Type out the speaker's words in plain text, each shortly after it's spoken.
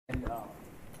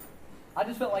I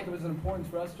just felt like it was important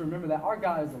for us to remember that our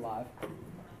God is alive.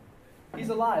 He's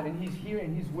alive, and He's here,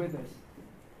 and He's with us.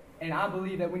 And I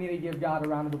believe that we need to give God a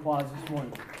round of applause this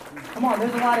morning. Come on,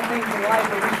 there's a lot of things in life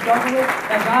that we struggle with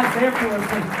that God's there for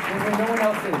us when no one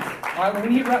else is. All right,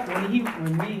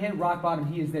 when we hit rock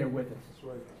bottom, He is there with us. That's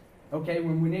right. Okay,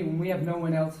 when we have no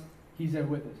one else, He's there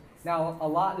with us. Now, a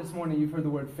lot this morning you've heard the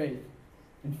word faith.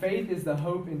 And faith is the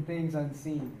hope in things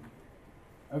unseen.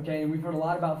 Okay, and we've heard a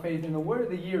lot about faith. And the word of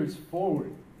the year is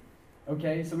forward.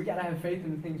 Okay, so we got to have faith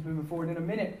in the things moving forward. In a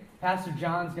minute, Pastor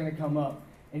John's going to come up.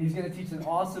 And he's going to teach an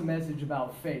awesome message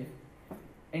about faith.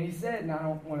 And he said, and I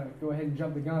don't want to go ahead and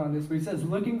jump the gun on this, but he says,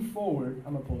 looking forward,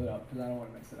 I'm going to pull it up because I don't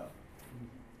want to mess it up.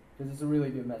 Because it's a really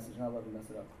good message, and I love to mess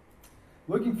it up.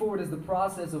 Looking forward is the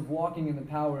process of walking in the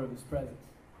power of His presence.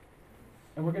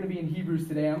 And we're going to be in Hebrews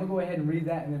today. I'm going to go ahead and read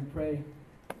that and then pray.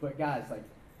 But guys,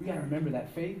 we got to remember that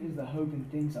faith is the hope in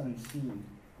things unseen.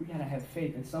 We got to have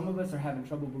faith. And some of us are having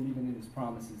trouble believing in His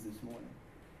promises this morning.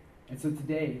 And so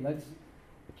today, let's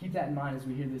keep that in mind as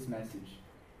we hear this message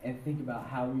and think about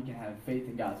how we can have faith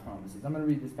in God's promises. I'm going to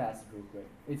read this passage real quick.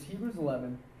 It's Hebrews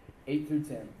 11, 8 through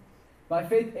 10. By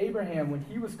faith, Abraham, when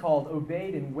he was called,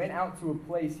 obeyed and went out to a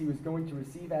place he was going to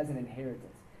receive as an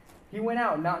inheritance. He went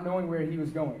out not knowing where he was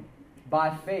going.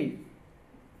 By faith,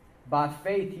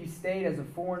 he stayed as a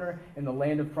foreigner in the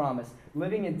land of promise,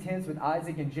 living in tents with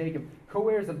Isaac and Jacob,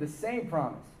 co-heirs of the same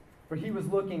promise. For he was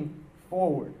looking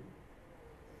forward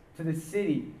to the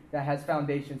city that has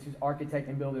foundations, whose architect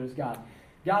and builder is God.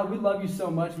 God, we love You so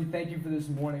much. We thank You for this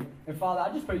morning. And Father,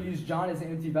 I just pray You use John as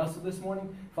an empty vessel this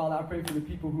morning. Father, I pray for the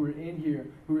people who are in here,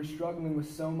 who are struggling with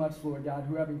so much, Lord God,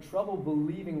 who are having trouble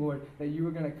believing, Lord, that You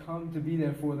are going to come to be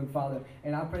there for them, Father.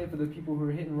 And I pray for the people who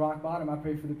are hitting rock bottom. I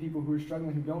pray for the people who are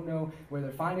struggling, who don't know where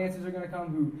their finances are going to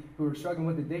come, who are struggling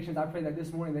with addictions. I pray that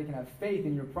this morning they can have faith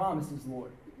in Your promises,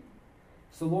 Lord.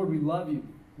 So, Lord, we love You.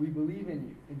 We believe in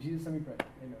You. In Jesus' name we pray.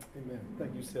 Amen. Amen.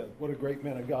 Thank you, Seth. What a great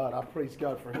man of God. I praise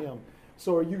God for him.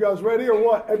 So are you guys ready or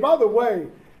what? And by the way,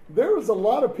 there was a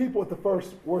lot of people at the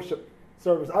first worship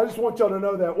service. I just want y'all to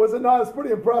know that. Was it not? It's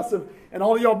pretty impressive. And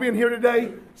all of y'all being here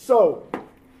today. So,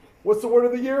 what's the word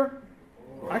of the year?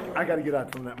 I got to get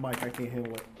out from that mic. I can't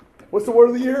handle it. What's the word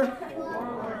of the year?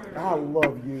 I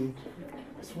love you.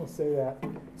 I just want to say that.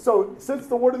 So, since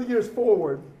the word of the year is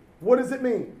forward, what does it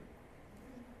mean?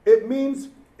 It means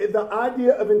the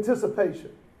idea of anticipation.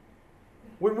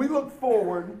 When we look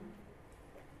forward,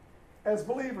 as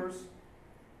believers,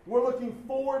 we're looking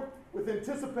forward with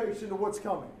anticipation to what's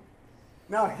coming.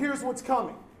 Now, here's what's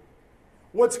coming.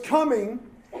 What's coming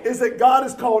is that God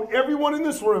has called everyone in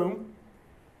this room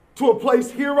to a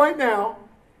place here right now,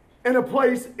 and a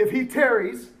place, if He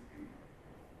tarries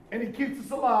and He keeps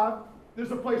us alive,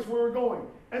 there's a place where we're going.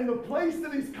 And the place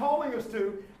that He's calling us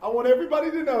to, I want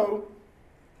everybody to know,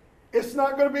 it's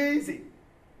not going to be easy.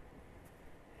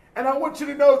 And I want you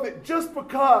to know that just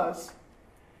because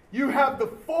you have the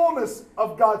fullness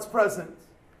of God's presence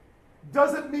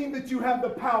doesn't mean that you have the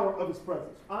power of His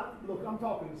presence. Look, I'm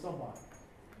talking to somebody.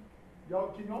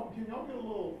 Can y'all get a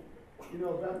little,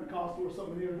 Baptist Costal or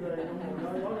something here today?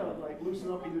 Y'all gotta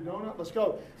loosen up, eat a donut. Let's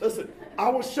go. Listen, I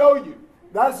will show you.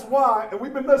 That's why, and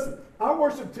we've been listening. Our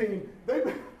worship team, they've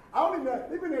been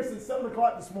here since 7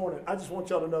 o'clock this morning. I just want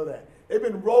y'all to know that. They've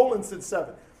been rolling since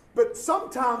 7. But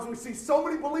sometimes we see so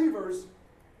many believers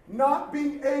not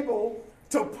being able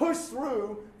to push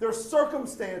through their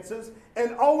circumstances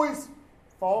and always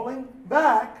falling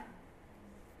back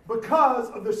because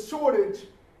of the shortage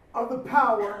of the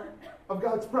power of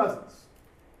God's presence.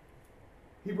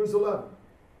 Hebrews 11,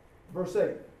 verse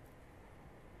 8.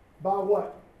 By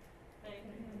what?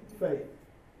 Faith.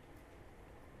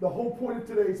 The whole point of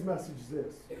today's message is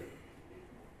this.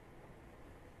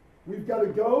 We've got to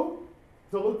go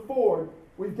to look forward.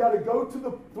 We've got to go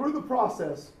through the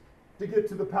process to get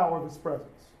to the power of His presence.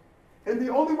 And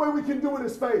the only way we can do it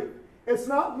is faith. It's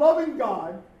not loving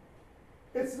God.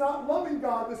 It's not loving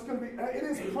God that's going to be, it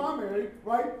is primary,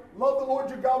 right? Love the Lord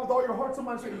your God with all your heart, soul,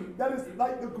 mind, strength. That is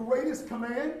like the greatest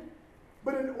command.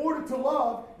 But in order to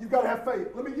love, you've got to have faith.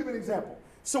 Let me give you an example.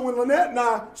 So when Lynette and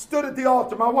I stood at the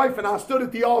altar, my wife and I stood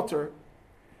at the altar,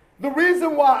 the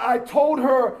reason why I told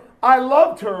her I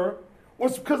loved her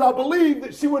was because I believed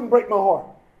that she wouldn't break my heart.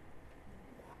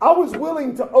 I was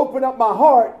willing to open up my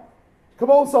heart.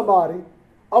 Come on, somebody.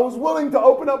 I was willing to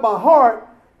open up my heart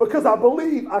because I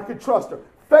believed I could trust her.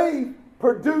 Faith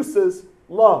produces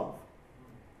love.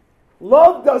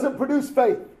 Love doesn't produce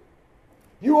faith.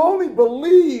 You only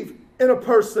believe in a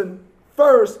person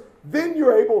first, then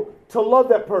you're able to love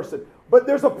that person. But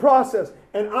there's a process.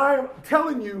 And I am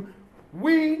telling you,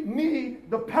 we need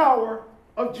the power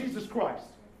of Jesus Christ.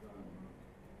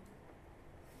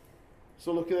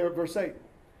 So look there at verse 8.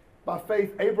 By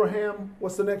faith, Abraham,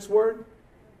 what's the next word?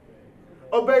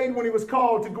 Obeyed when he was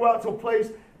called to go out to a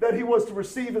place that he was to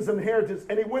receive his inheritance.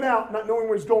 And he went out not knowing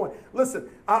where he's going. Listen,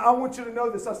 I want you to know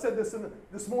this. I said this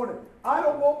this morning. I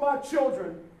don't want my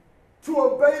children to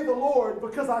obey the Lord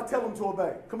because I tell them to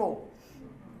obey. Come on.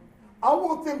 I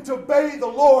want them to obey the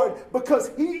Lord because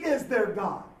he is their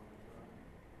God.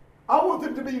 I want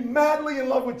them to be madly in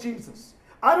love with Jesus.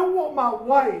 I don't want my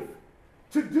wife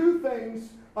to do things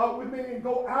with me and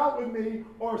go out with me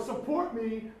or support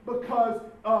me because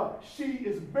she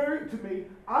is married to me.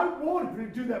 I want her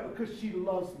to do that because she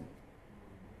loves me.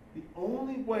 The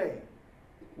only way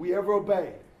we ever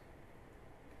obey.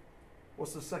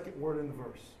 What's the second word in the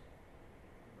verse?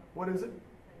 What is it?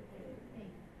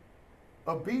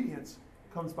 Obedience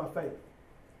comes by faith.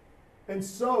 And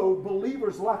so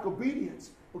believers lack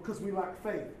obedience because we lack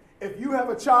faith. If you have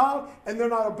a child and they're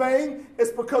not obeying, it's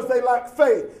because they lack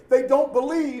faith. They don't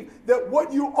believe that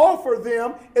what you offer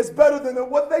them is better than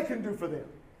what they can do for them.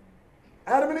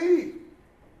 Adam and Eve.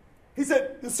 He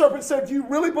said, the serpent said, do you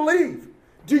really believe?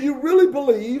 Do you really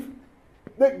believe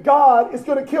that God is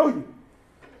going to kill you?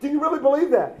 Do you really believe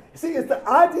that? See, it's the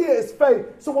idea is faith.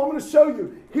 So I'm going to show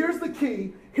you. Here's the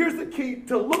key. Here's the key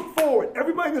to look forward.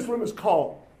 Everybody in this room is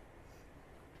called.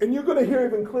 And you're going to hear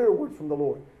even clearer words from the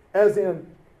Lord. As in,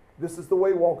 this is the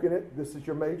way, walk in it. This is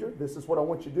your major. This is what I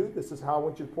want you to do. This is how I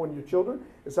want you to point your children.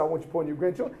 This is how I want you to point your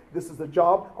grandchildren. This is the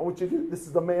job I want you to do. This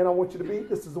is the man I want you to be.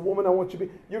 This is the woman I want you to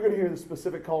be. You're going to hear the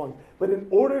specific calling. But in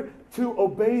order to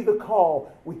obey the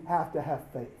call, we have to have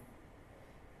faith.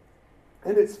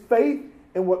 And it's faith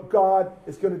in what God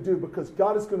is going to do because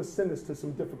God is going to send us to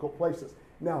some difficult places.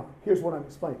 Now, here's what I'm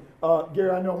explaining.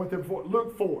 Gary, I know I went there before.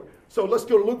 Luke 4. So let's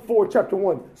go to Luke 4, chapter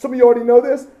 1. Some of you already know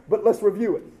this, but let's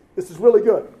review it. This is really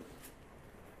good.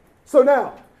 So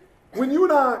now, when you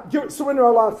and I surrender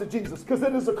our lives to Jesus, because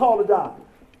it is a call to die.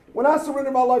 When I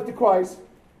surrender my life to Christ,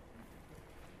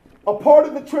 a part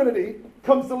of the Trinity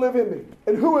comes to live in me.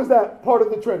 And who is that part of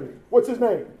the Trinity? What's his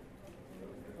name?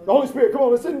 The Holy Spirit. Come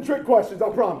on, this isn't trick questions, I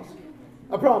promise.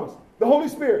 I promise. The Holy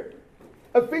Spirit.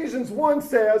 Ephesians 1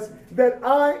 says that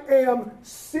I am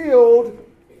sealed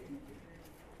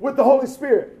with the Holy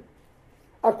Spirit.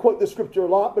 I quote this scripture a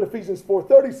lot, but Ephesians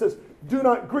 4:30 says, do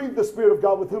not grieve the Spirit of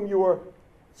God with whom you are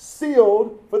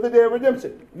sealed for the day of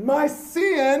redemption. My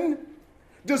sin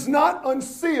does not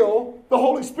unseal the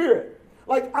Holy Spirit.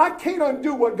 Like, I can't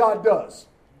undo what God does.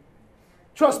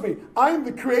 Trust me, I am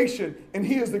the creation and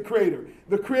he is the creator.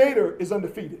 The creator is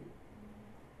undefeated.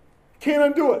 Can't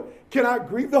undo it. Can I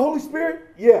grieve the Holy Spirit?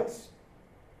 Yes.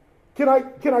 Can I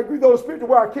grieve the Holy Spirit to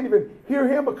where I can't even hear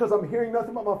him because I'm hearing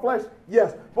nothing but my flesh?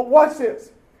 Yes. But watch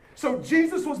this. So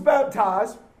Jesus was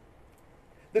baptized.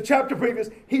 The chapter previous,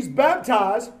 he's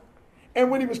baptized. And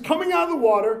when he was coming out of the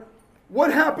water,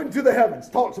 what happened to the heavens?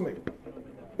 Talk to me.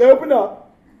 They opened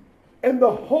up. And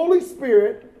the Holy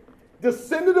Spirit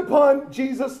descended upon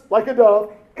Jesus like a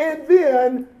dove. And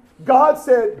then God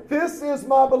said, this is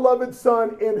my beloved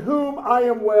Son in whom I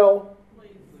am well.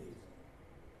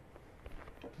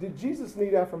 Did Jesus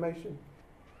need affirmation?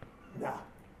 Nah.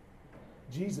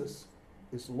 Jesus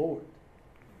is Lord.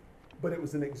 But it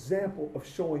was an example of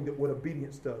showing that what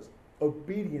obedience does.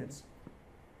 Obedience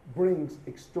brings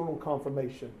external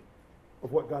confirmation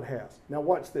of what God has. Now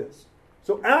watch this.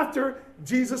 So after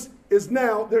Jesus is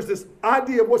now, there's this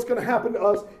idea of what's going to happen to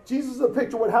us. Jesus is a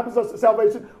picture of what happens to us at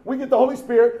salvation. We get the Holy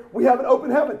Spirit. We have an open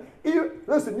heaven.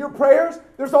 Listen, your prayers,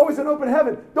 there's always an open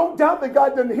heaven. Don't doubt that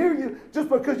God doesn't hear you just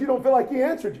because you don't feel like he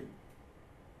answered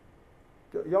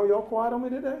you. Y'all quiet on me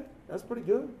today? That's pretty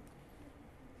good.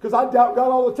 Because I doubt God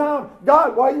all the time.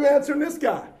 God, why are you answering this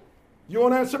guy? You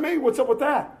won't answer me? What's up with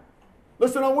that?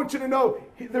 Listen, I want you to know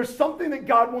there's something that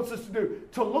God wants us to do.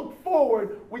 To look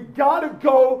forward, we got to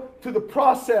go to the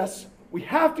process. We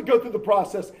have to go through the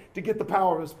process to get the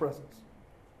power of his presence.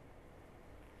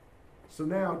 So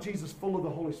now Jesus full of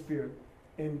the Holy Spirit.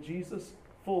 And Jesus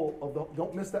full of the,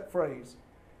 don't miss that phrase.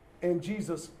 And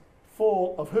Jesus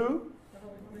full of who? The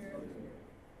Holy Spirit.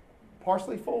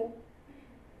 Partially full.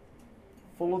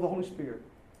 Full of the Holy Spirit.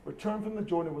 Returned from the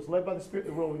Jordan, was led by the Spirit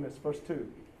in the wilderness. Verse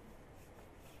 2.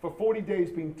 For 40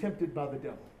 days being tempted by the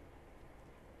devil.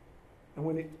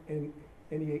 And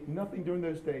he ate nothing during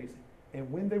those days.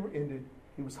 And when they were ended,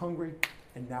 he was hungry.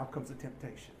 And now comes the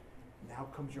temptation. Now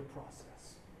comes your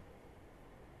process.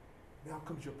 Now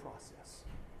comes your process.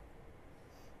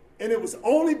 And it was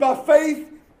only by faith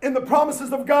in the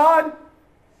promises of God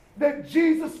that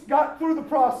Jesus got through the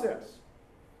process.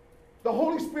 The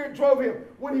Holy Spirit drove him.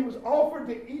 When he was offered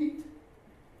to eat,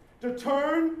 to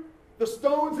turn the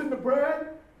stones into bread,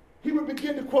 he would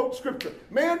begin to quote scripture.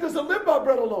 Man doesn't live by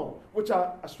bread alone, which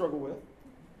I struggle with.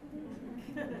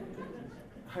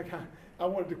 I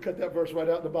wanted to cut that verse right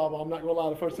out of the Bible. I'm not going to lie.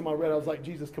 The first time I read it, I was like,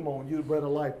 Jesus, come on. You're the bread of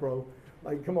life, bro.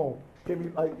 Like, come on. Can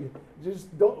you, like,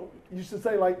 just don't, you should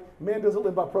say, like, man doesn't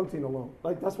live by protein alone.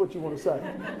 Like, that's what you want to say.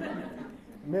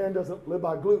 Man doesn't live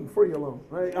by gluten-free alone,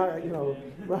 right? Right?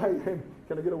 Can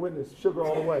I get a witness? Sugar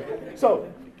all the way.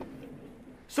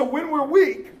 So when we're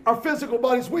weak, our physical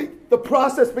body's weak, the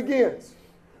process begins.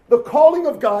 The calling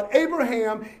of God,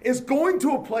 Abraham is going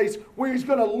to a place where he's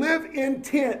going to live in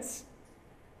tents.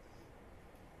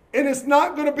 And it's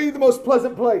not going to be the most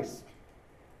pleasant place.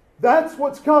 That's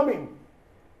what's coming.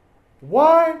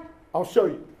 Why? I'll show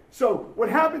you. So what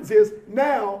happens is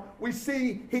now we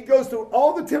see he goes through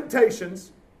all the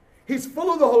temptations. He's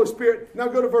full of the Holy Spirit. Now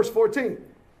go to verse 14.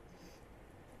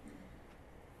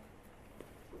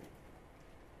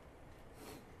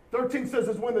 "13 says,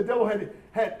 as when the devil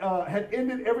had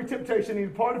ended every temptation, he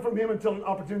departed from him until an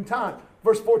opportune time.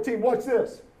 Verse 14, watch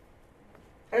this.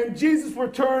 And Jesus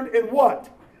returned in what?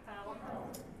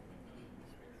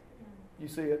 You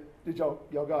see it? Did y'all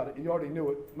got it? You already knew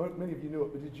it. Many of you knew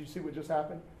it, but did you see what just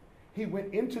happened? He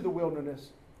went into the wilderness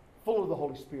full of the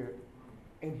Holy Spirit,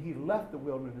 and he left the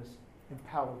wilderness in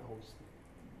power of the Holy Spirit.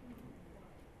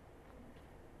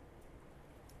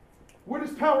 Where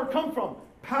does power come from?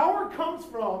 Power comes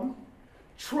from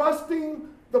trusting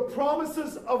the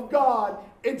promises of God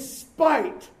in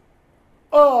spite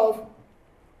of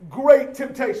great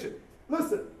temptation.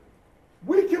 Listen,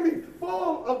 we can be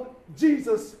full of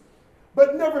Jesus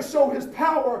but never show his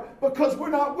power because we're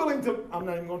not willing to. I'm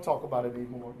not even going to talk about it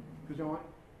anymore. Because you know what?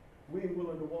 We ain't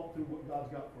willing to walk through what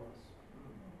God's got for us.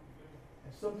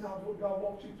 And sometimes what God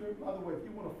walks you through, by the way, if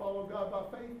you want to follow God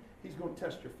by faith, he's going to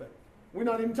test your faith. We're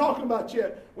not even talking about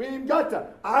yet. We ain't even got to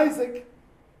Isaac.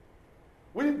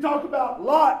 We didn't talk about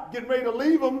Lot getting ready to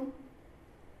leave him.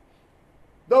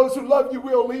 Those who love you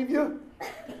will leave you.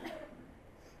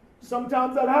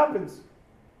 Sometimes that happens.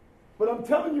 But I'm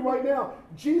telling you right now,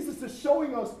 Jesus is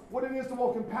showing us what it is to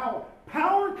walk in power.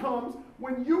 Power comes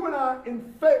when you and I,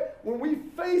 when we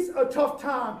face a tough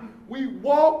time, we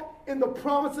walk in the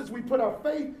promises. We put our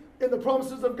faith in the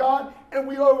promises of God, and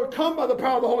we overcome by the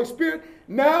power of the Holy Spirit.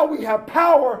 Now we have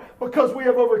power because we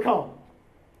have overcome.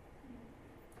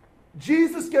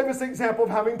 Jesus gave us an example of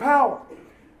having power.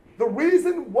 The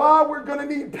reason why we're going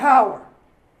to need power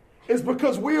is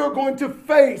because we are going to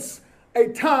face a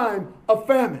time of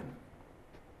famine.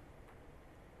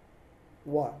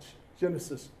 Watch.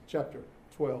 Genesis chapter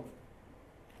 12.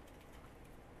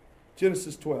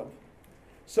 Genesis 12.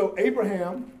 So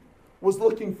Abraham was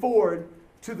looking forward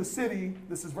to the city,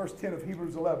 this is verse 10 of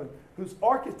Hebrews 11, whose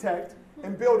architect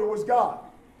and builder was God.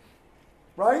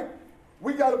 Right?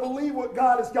 We got to believe what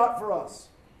God has got for us.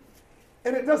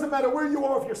 And it doesn't matter where you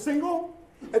are, if you're single.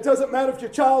 It doesn't matter if your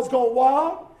child's gone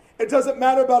wild. It doesn't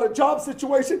matter about a job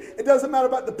situation. It doesn't matter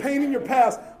about the pain in your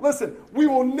past. Listen, we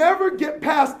will never get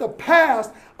past the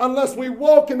past unless we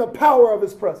walk in the power of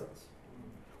his presence.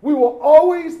 We will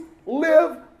always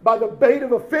live by the bait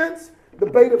of offense, the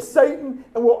bait of Satan,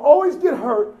 and we'll always get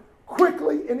hurt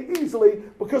quickly and easily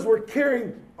because we're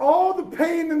carrying all the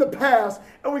pain in the past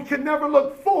and we can never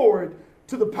look forward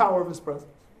to the power of his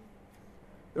presence.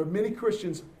 There are many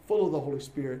Christians full of the Holy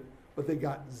Spirit, but they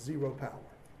got zero power.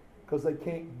 Because they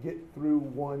can't get through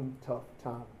one tough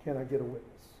time. Can I get a witness?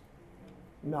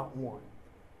 Not one.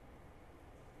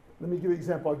 Let me give you an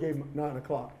example I gave at 9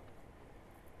 o'clock.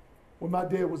 When my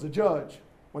dad was a judge,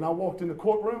 when I walked in the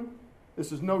courtroom,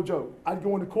 this is no joke. I'd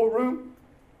go in the courtroom,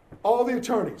 all the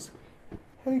attorneys,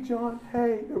 hey, John,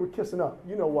 hey, they were kissing up.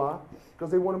 You know why?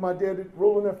 Because they wanted my dad to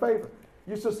rule in their favor.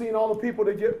 You should have seen all the people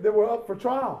that were up for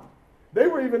trial. They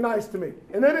were even nice to me.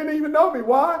 And they didn't even know me.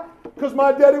 Why? Because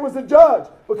my daddy was a judge.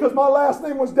 Because my last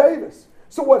name was Davis.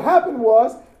 So what happened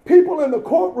was, people in the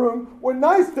courtroom were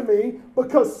nice to me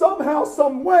because somehow,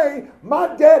 some way,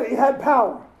 my daddy had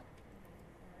power.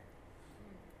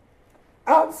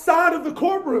 Outside of the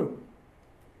courtroom,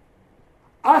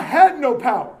 I had no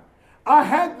power. I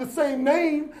had the same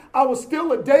name. I was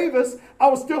still a Davis. I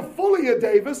was still fully a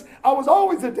Davis. I was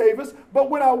always a Davis. But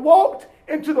when I walked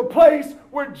into the place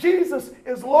where Jesus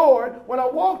is Lord, when I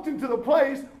walked into the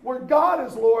place where God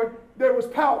is Lord, there was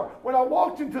power. When I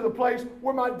walked into the place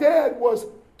where my dad was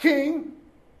king,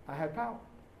 I had power.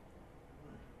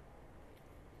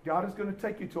 God is going to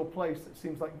take you to a place that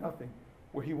seems like nothing,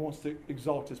 where he wants to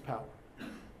exalt his power.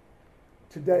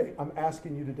 Today, I'm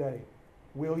asking you today,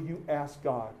 will you ask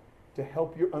God to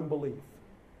help your unbelief,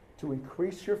 to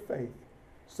increase your faith,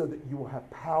 so that you will have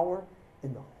power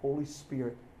in the Holy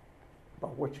Spirit by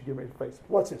what you get ready to face?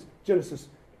 Watch this. Genesis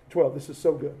 12. This is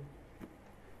so good.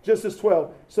 Genesis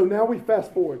 12. So now we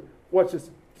fast forward. Watch this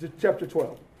to chapter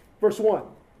 12. Verse 1.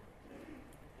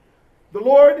 The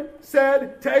Lord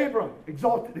said to Abram,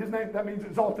 exalted, his name, that means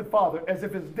exalted father, as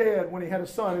if his dad, when he had a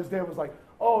son, his dad was like,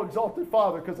 oh, exalted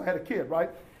father, because I had a kid, right?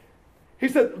 He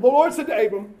said, the Lord said to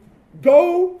Abram,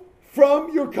 go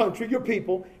from your country, your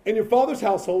people, and your father's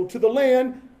household to the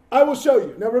land I will show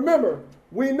you. Now remember,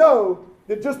 we know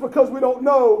that just because we don't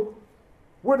know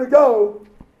where to go,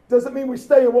 doesn't mean we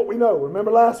stay in what we know.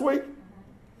 Remember last week?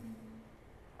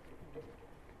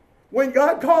 When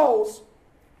God calls,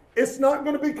 it's not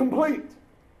going to be complete.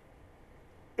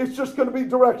 It's just going to be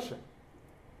direction.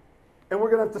 And we're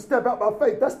going to have to step out by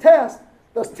faith. That's test.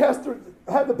 That's test to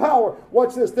have the power.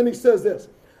 Watch this. Then he says this.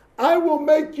 I will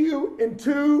make you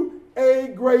into a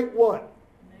great what?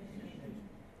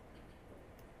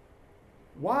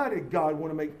 Why did God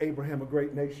want to make Abraham a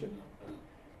great nation?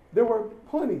 There were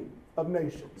plenty of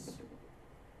nations.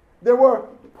 There were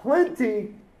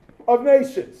plenty of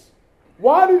nations.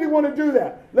 Why did he want to do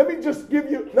that? Let me just give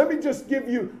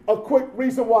you a quick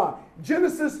reason why.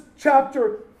 Genesis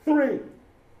chapter 3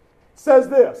 says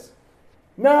this.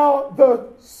 Now the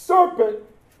serpent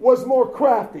was more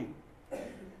crafty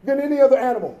than any other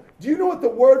animal. Do you know what the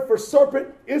word for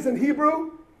serpent is in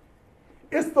Hebrew?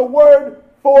 It's the word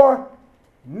for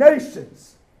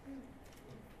nations.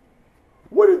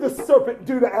 What did the serpent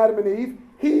do to Adam and Eve?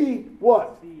 He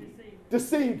what?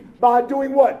 Deceived. By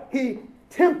doing what? He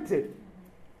tempted.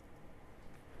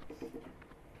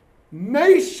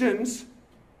 Nations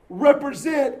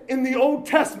represent in the Old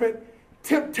Testament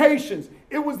temptations.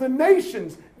 It was the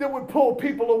nations that would pull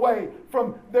people away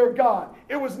from their God.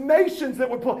 It was nations that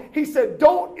would pull. He said,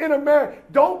 don't marry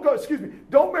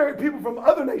people from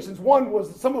other nations. One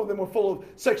was, some of them were full of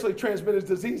sexually transmitted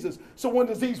diseases. So one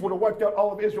disease would have wiped out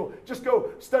all of Israel. Just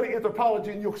go study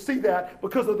anthropology and you'll see that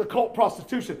because of the cult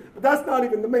prostitution. But that's not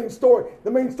even the main story.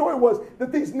 The main story was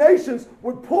that these nations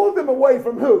would pull them away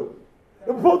from who?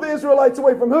 They would pull the Israelites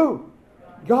away from who?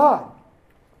 God.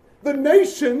 The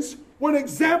nations were an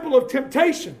example of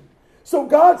temptation. So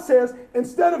God says,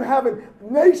 instead of having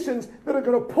nations that are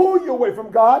going to pull you away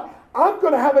from God, I'm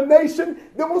going to have a nation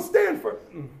that will stand for it.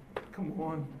 Come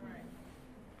on.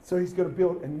 So he's going to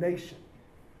build a nation.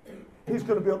 He's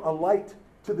going to build a light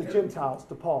to the Gentiles,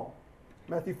 to Paul.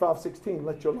 Matthew 5:16,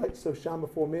 let your light so shine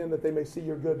before men that they may see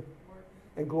your good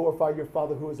and glorify your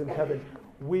Father who is in heaven.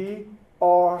 We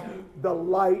are the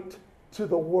light to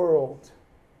the world.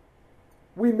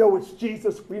 We know it's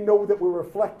Jesus. We know that we're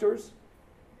reflectors.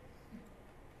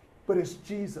 But it's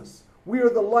Jesus. We are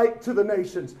the light to the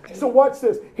nations. So watch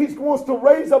this. He wants to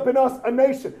raise up in us a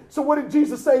nation. So what did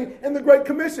Jesus say in the Great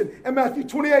Commission in Matthew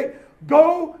 28?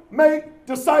 Go make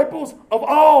disciples of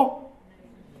all.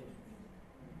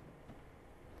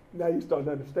 Now you're starting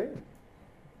to understand.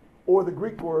 Or the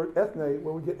Greek word ethne,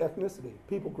 where we get ethnicity,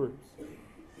 people groups.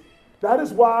 That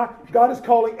is why God is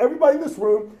calling everybody in this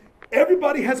room.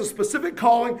 Everybody has a specific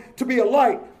calling to be a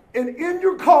light. And in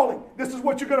your calling, this is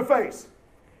what you're going to face.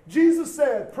 Jesus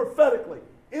said prophetically,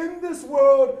 in this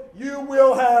world you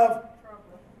will have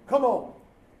trouble. Come on.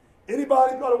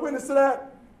 Anybody got a witness to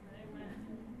that?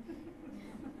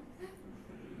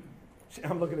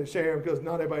 Amen. I'm looking at Sharon because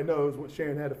not everybody knows what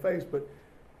Sharon had to face. But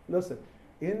listen,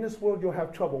 in this world you'll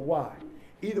have trouble. Why?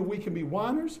 Either we can be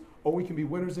whiners or we can be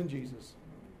winners in Jesus.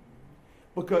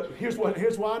 Because here's why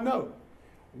I know.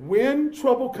 When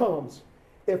trouble comes,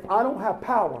 if I don't have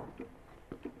power,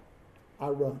 I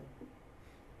run.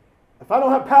 If I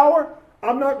don't have power,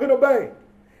 I'm not going to obey.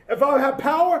 If I have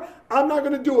power, I'm not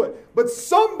going to do it. But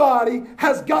somebody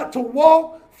has got to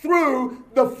walk through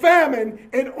the famine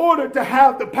in order to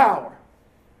have the power.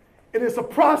 It is a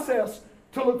process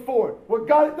to look forward. Well,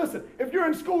 God, listen, if you're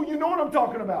in school, you know what I'm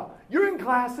talking about. You're in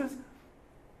classes.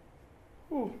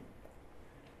 Ooh,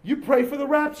 you pray for the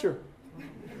rapture.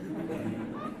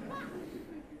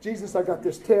 Jesus, I got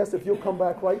this test. If you'll come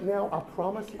back right now, I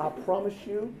promise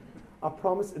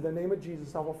in the name of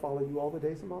Jesus, I will follow you all the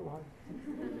days of my life.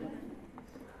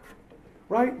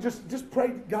 Right? Just pray,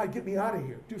 God, get me out of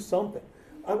here. Do something.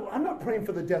 I'm not praying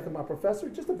for the death of my professor,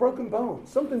 just a broken bone.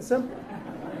 Something simple.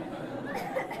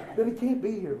 Then he can't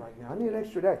be here right now. I need an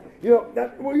extra day.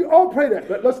 We all pray that,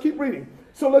 but let's keep reading.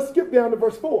 So let's skip down to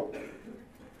verse 4.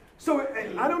 So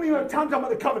I don't even have time to talk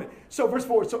about the covenant. So verse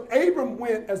 4. So Abram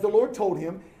went as the Lord told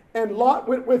him, and Lot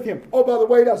went with him. Oh, by the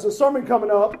way, there's a sermon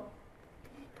coming up.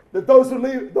 That those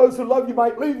who love you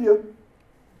might leave you.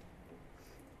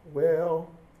 Well,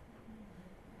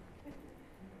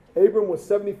 Abram was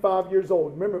 75 years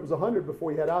old. Remember, it was 100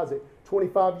 before he had Isaac.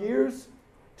 25 years.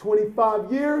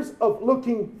 25 years of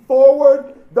looking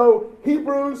forward. Though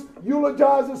Hebrews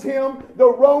eulogizes him,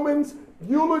 the Romans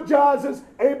eulogizes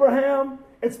Abraham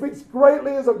and speaks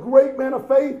greatly as a great man of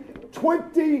faith.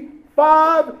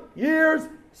 25 years.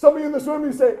 Some of you in this room,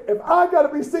 you say, if I got to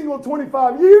be single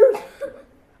 25 years,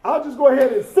 I'll just go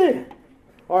ahead and sin.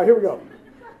 All right, here we go.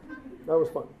 That was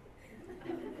fun.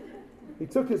 He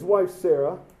took his wife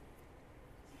Sarah,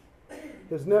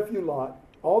 his nephew Lot,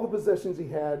 all the possessions he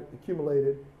had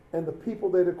accumulated, and the people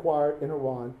they'd acquired in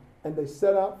Haran, and they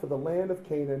set out for the land of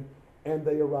Canaan, and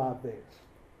they arrived there.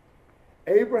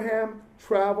 Abraham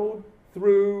traveled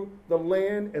through the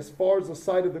land as far as the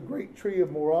site of the great tree of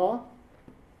Morah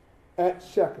at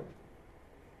Shechem.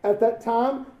 At that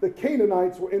time, the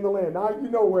Canaanites were in the land. Now, you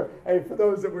know where, hey, for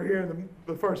those that were here in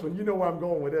the first one, you know where I'm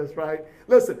going with this, right?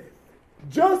 Listen,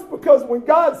 just because when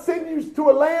God sends you to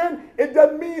a land, it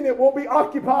doesn't mean it won't be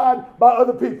occupied by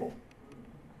other people.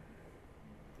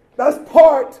 That's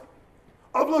part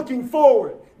of looking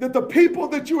forward. That the people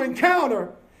that you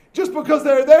encounter, just because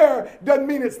they're there, doesn't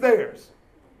mean it's theirs.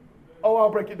 Oh, I'll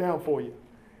break it down for you.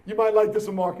 You might like this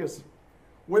one, Marcus.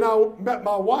 When I met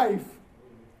my wife,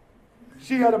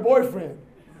 she had a boyfriend.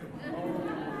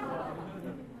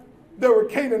 There were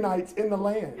Canaanites in the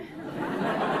land.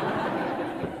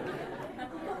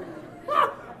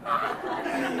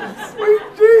 Sweet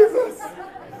Jesus.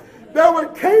 There were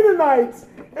Canaanites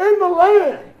in the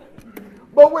land.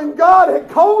 But when God had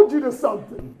called you to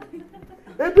something,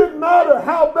 it didn't matter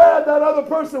how bad that other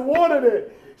person wanted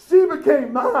it. She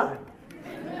became mine.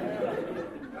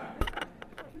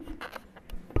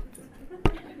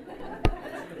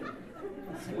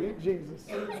 Sweet Jesus.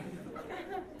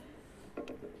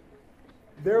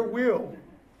 There will.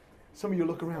 Some of you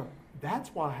look around. That's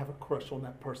why I have a crush on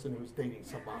that person who's dating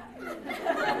somebody.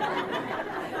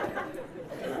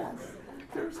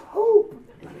 There's hope.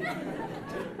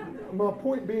 My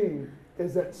point being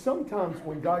is that sometimes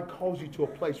when God calls you to a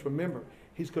place, remember,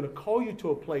 He's going to call you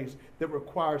to a place that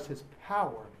requires His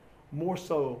power more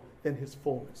so than His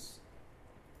fullness.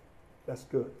 That's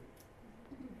good.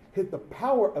 The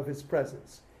power of His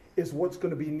presence is what's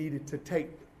going to be needed to take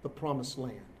the promised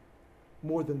land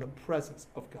more than the presence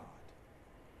of God.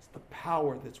 It's the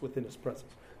power that's within His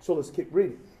presence. So let's keep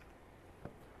reading.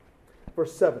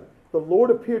 Verse 7. The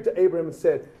Lord appeared to Abraham and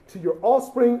said, to your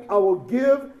offspring I will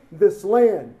give this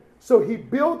land. So he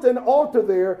built an altar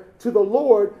there to the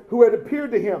Lord who had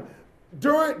appeared to him.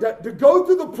 To go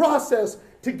through the process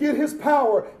to get His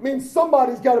power means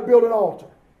somebody's got to build an altar.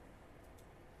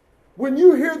 When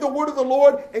you hear the word of the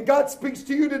Lord and God speaks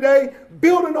to you today,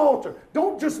 build an altar.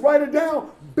 Don't just write it down.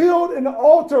 Build an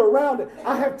altar around it.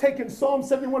 I have taken Psalm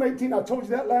 71:18. I told you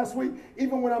that last week.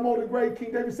 Even when I'm old and gray,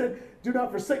 King David said, do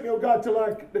not forsake me, O God, till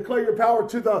I declare your power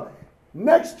to the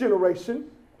next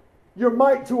generation, your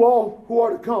might to all who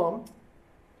are to come.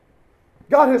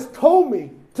 God has told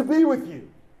me to be with you.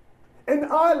 And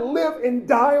I live and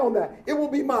die on that. It will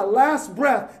be my last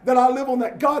breath that I live on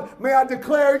that. God, may I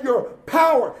declare your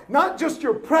power, not just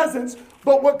your presence,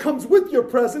 but what comes with your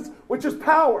presence, which is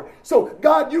power. So,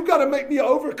 God, you got to make me an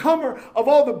overcomer of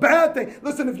all the bad things.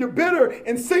 Listen, if you're bitter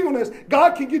and singleness,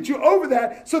 God can get you over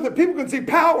that so that people can see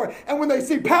power. And when they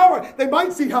see power, they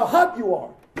might see how hot you are.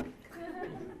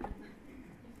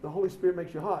 The Holy Spirit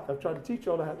makes you hot. I've tried to teach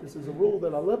y'all that. This is a rule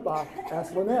that I live by.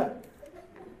 Ask Lynette.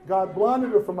 God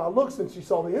blinded her from my looks and she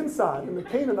saw the inside, and the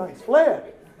Canaanites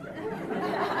fled. I'm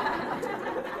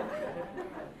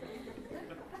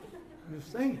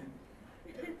just saying.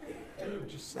 I'm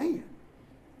just saying.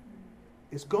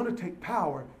 It's going to take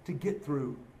power to get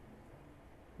through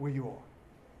where you are,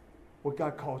 what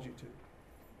God calls you to.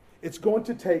 It's going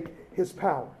to take His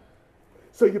power.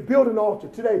 So you build an altar.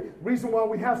 Today, reason why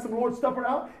we have some Lord's Supper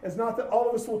out is not that all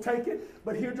of us will take it,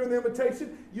 but here during the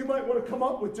invitation, you might want to come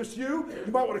up with just you.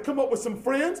 You might want to come up with some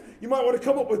friends. You might want to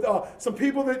come up with some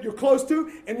people that you're close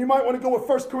to, and you might want to go with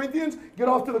 1 Corinthians, get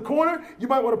off to the corner. You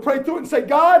might want to pray through it and say,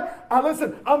 God,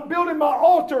 listen, I'm building my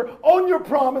altar on your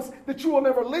promise that you will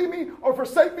never leave me or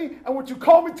forsake me, and what you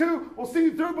call me to will see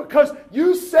you through, because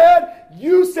you said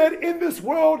in this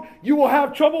world you will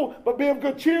have trouble, but be of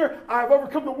good cheer. I have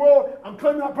overcome the world. I'm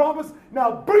claiming that promise.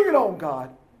 Now bring it on, God,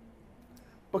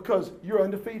 because you're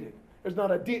undefeated. There's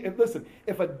not a listen,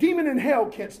 if a demon in hell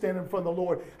can't stand in front of the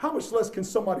Lord, how much less can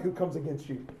somebody who comes against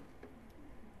you?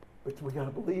 But we got to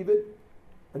believe it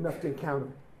enough to encounter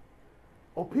it.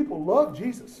 Oh, people love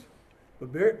Jesus, but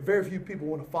very, very few people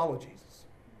want to follow Jesus.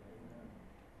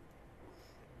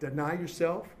 Deny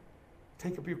yourself,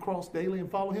 take up your cross daily and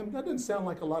follow Him. That doesn't sound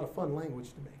like a lot of fun language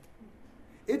to me.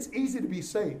 It's easy to be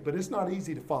saved, but it's not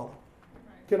easy to follow.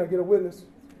 Can I get a witness?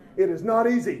 It is not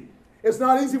easy. It's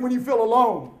not easy when you feel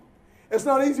alone. It's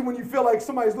not easy when you feel like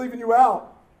somebody's leaving you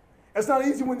out. It's not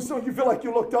easy when you feel like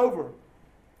you're looked over.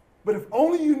 But if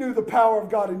only you knew the power of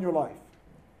God in your life,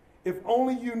 if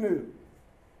only you knew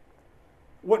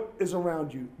what is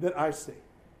around you that I see,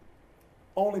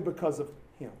 only because of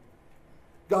Him.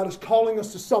 God is calling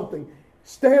us to something.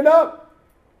 Stand up.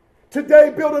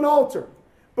 Today, build an altar.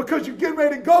 Because you're getting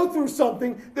ready to go through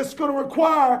something that's going to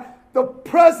require the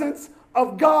presence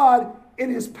of God in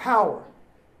His power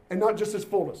and not just His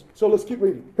fullness. So let's keep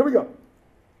reading. Here we go.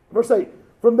 Verse 8.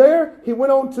 From there, he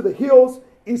went on to the hills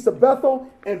east of Bethel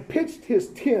and pitched his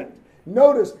tent.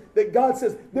 Notice that God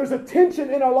says there's a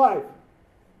tension in our life.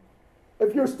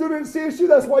 If you're a student at CSU,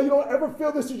 that's why you don't ever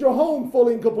feel this is your home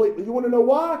fully and completely. You want to know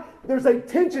why? There's a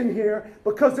tension here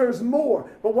because there's more.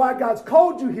 But why God's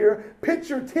called you here,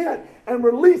 pitch your tent and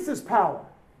release His power.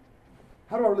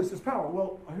 How do I release His power?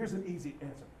 Well, here's an easy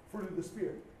answer. Fruit of the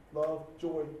Spirit. Love,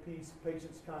 joy, peace,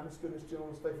 patience, kindness, goodness,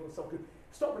 gentleness, faithfulness, self-control.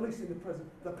 Start releasing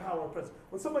the power of presence.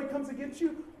 When somebody comes against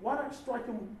you, why not strike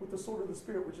them with the sword of the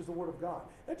Spirit, which is the Word of God?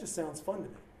 That just sounds fun to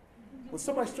me. When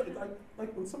somebody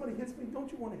like when somebody hits me,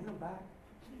 don't you want to hit them back?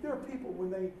 There are people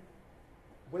when they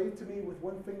wave to me with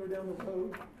one finger down the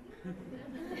road,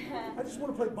 I just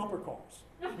want to play bumper cars.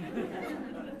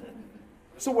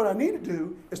 So what I need to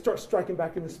do is start striking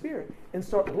back in the Spirit and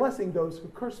start blessing those who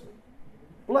curse me.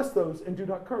 Bless those and do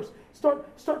not curse.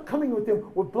 Start coming with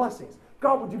them with blessings.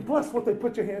 God, would you bless what they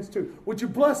put your hands to? Would you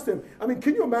bless them? I mean,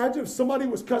 can you imagine if somebody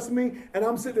was cussing me and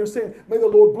I'm sitting there saying, may the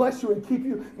Lord bless you and keep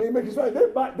you. May He make you right.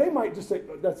 They might just say,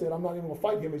 that's it. I'm not even going to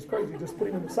fight him. He's crazy. Just put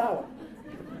him in the silent.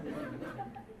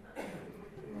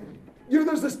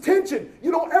 There's this tension.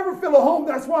 You don't ever feel at home.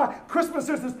 That's why Christmas,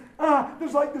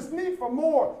 there's like this need for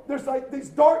more. There's like these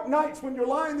dark nights when you're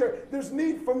lying there. There's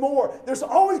need for more. There's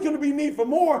always going to be need for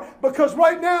more because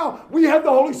right now we have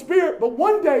the Holy Spirit, but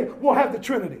one day we'll have the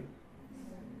Trinity.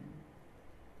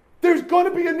 There's going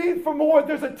to be a need for more.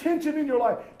 There's a tension in your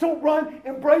life. Don't run,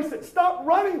 embrace it. Stop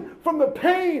running from the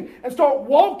pain and start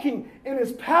walking in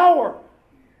His power.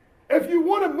 If you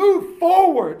want to move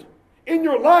forward in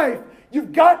your life,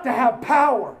 you've got to have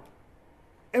power.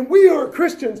 And we who are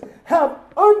Christians have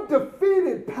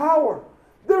undefeated power.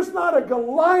 There's not a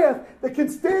Goliath that can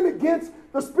stand against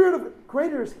the Spirit of...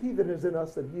 Greater is He that is in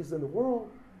us than He is in the world.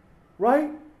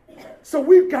 Right? So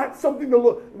we've got something to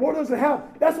look. What does it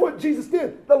have? That's what Jesus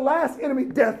did. The last enemy,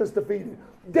 death, is defeated.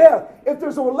 Death. If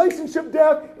there's a relationship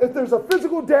death, if there's a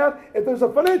physical death, if there's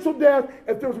a financial death,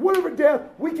 if there's whatever death,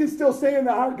 we can still say that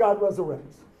our God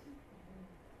resurrects.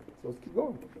 So let's keep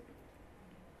going.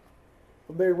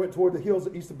 From there he went toward the hills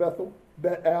east of Bethel,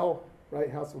 Bet-El, right,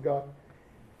 house of God,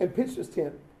 and pitched his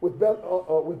tent with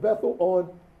Bethel on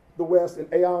the west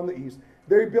and Ai on the east.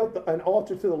 There he built an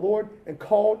altar to the Lord and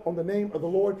called on the name of the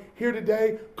Lord. Here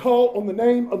today, call on the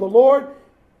name of the Lord.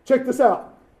 Check this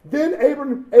out. Then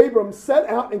Abram set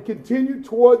out and continued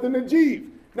toward the Negev.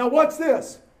 Now watch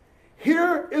this.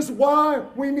 Here is why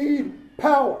we need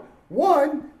power.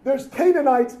 One, there's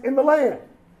Canaanites in the land.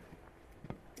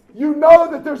 You know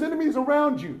that there's enemies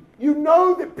around you. You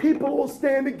know that people will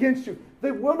stand against you.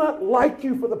 They will not like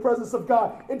you for the presence of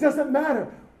God. It doesn't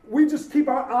matter. We just keep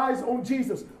our eyes on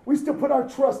Jesus. We still put our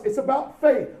trust. It's about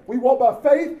faith. We walk by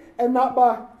faith and not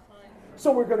by...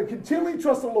 So we're going to continually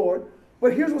trust the Lord.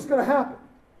 But here's what's going to happen.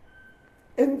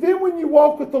 And then when you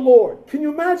walk with the Lord, can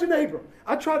you imagine Abram?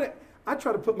 I try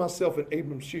to put myself in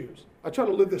Abram's shoes. I try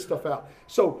to live this stuff out.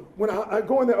 So when I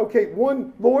go in there, okay,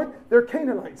 one, Lord, there are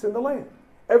Canaanites in the land.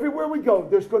 Everywhere we go,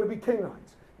 there's going to be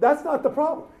Canaanites. That's not the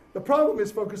problem. The problem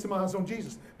is focusing my eyes on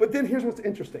Jesus. But then here's what's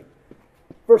interesting.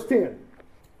 Verse 10.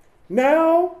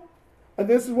 Now, and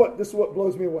this is what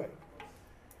blows me away.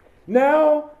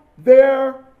 Now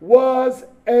there was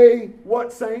a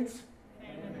what, saints?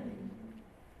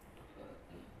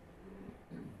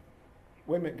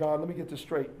 Wait a minute, God, let me get this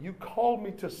straight. You called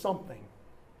me to something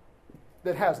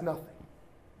that has nothing.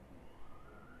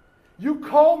 You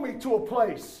called me to a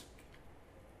place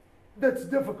that's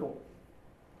difficult.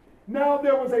 Now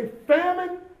there was a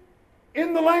famine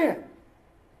in the land.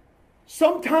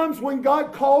 Sometimes when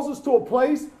God calls us to a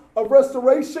place of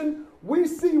restoration, we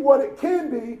see what it can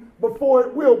be before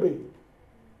it will be.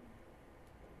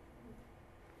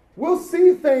 We'll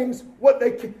see things what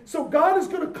they can. So God is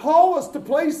going to call us to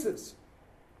places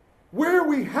where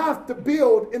we have to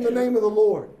build in the name of the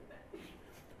Lord.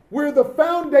 Where the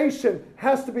foundation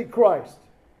has to be Christ.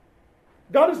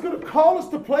 God is going to call us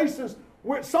to places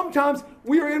where sometimes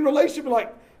we are in relationship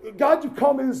like, God, you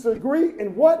called me to this degree,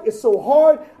 and what is so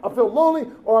hard? I feel lonely,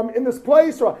 or I'm in this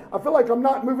place, or I feel like I'm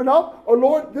not moving up, or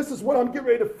Lord, this is what I'm getting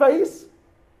ready to face.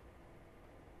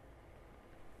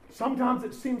 Sometimes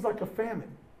it seems like a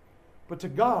famine, but to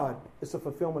God, it's a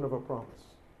fulfillment of a promise.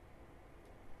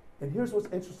 And here's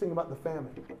what's interesting about the famine.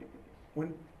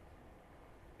 When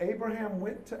Abraham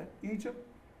went to Egypt,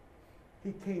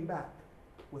 he came back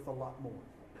with a lot more.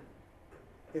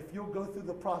 If you'll go through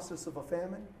the process of a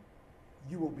famine,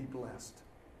 you will be blessed.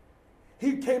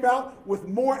 He came out with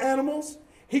more animals.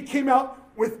 He came out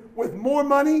with more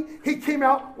money. He came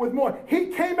out with more. He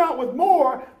came out with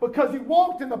more because he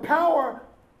walked in the power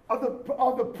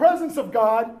of the presence of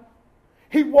God.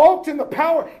 He walked in the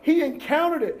power. He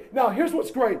encountered it. Now, here's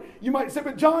what's great. You might say,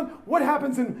 but John, what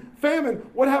happens in famine?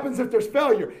 What happens if there's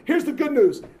failure? Here's the good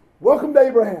news. Welcome to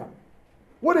Abraham.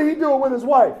 What did he do with his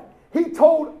wife? He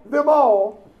told them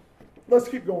all. Let's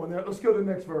keep going there. Let's go to the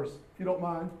next verse, if you don't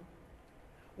mind.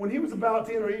 When he was about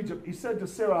to enter Egypt, he said to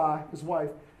Sarai, his wife,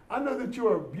 I know that you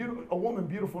are a woman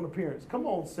beautiful in appearance. Come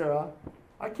on, Sarai.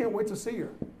 I can't wait to see her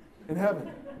in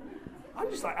heaven. I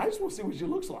just want to see what she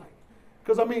looks like.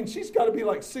 Because, I mean, she's got to be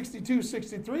like 62,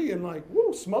 63 and like,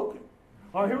 woo, smoking.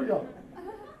 All right, here we go.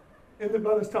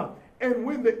 By this time. And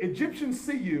when the Egyptians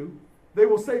see you, they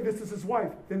will say, this is his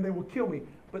wife. Then they will kill me.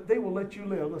 But they will let you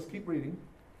live. Let's keep reading.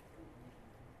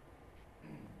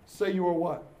 Say you are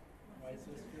what?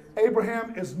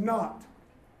 Abraham is not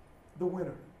the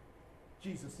winner.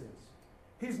 Jesus is.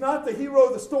 He's not the hero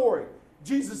of the story.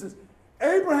 Jesus is.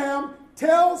 Abraham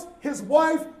tells his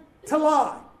wife to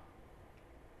lie.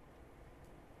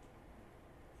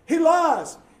 He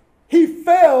lies. He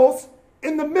fails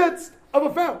in the midst of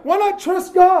a famine. Why not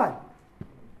trust God?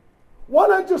 Why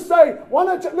not just say,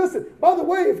 listen, by the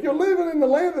way, if you're living in the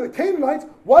land of the Canaanites,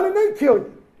 why didn't they kill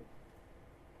you?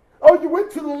 Oh, you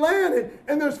went to the land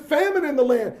and there's famine in the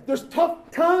land. There's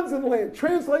tough times in the land.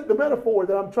 Translate the metaphor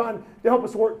that I'm trying to help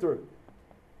us work through.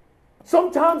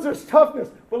 Sometimes there's toughness,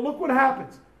 but look what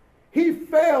happens. He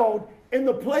failed in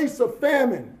the place of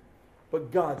famine,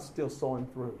 but God still saw him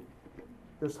through.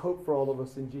 There's hope for all of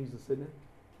us in Jesus, isn't it?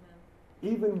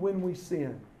 Yeah. Even when we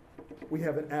sin, we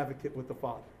have an advocate with the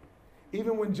Father.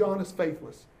 Even when John is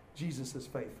faithless, Jesus is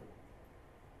faithful.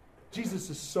 Jesus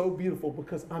is so beautiful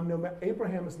because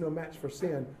Abraham is no match for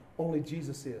sin. Only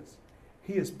Jesus is.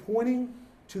 He is pointing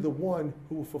to the one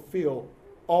who will fulfill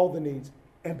all the needs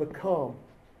and become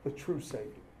the true Savior.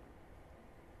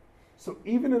 So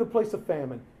even in a place of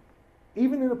famine,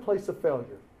 even in a place of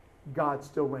failure, God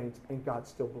still reigns and God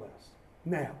still blesses.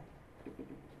 Now,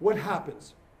 what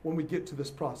happens when we get to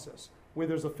this process where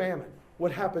there's a famine?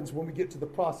 What happens when we get to the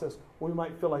process where we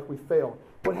might feel like we failed?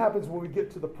 What happens when we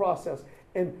get to the process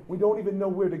and we don't even know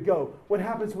where to go? What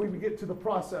happens when we get to the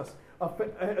process of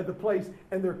the place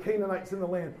and there are Canaanites in the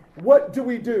land? What do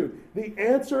we do? The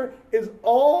answer is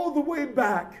all the way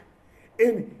back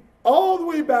in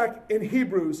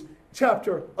Hebrews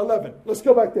chapter 11. Let's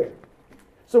go back there.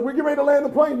 So we're getting ready to land the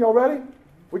plane. Y'all ready?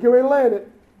 We're getting ready to land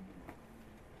it.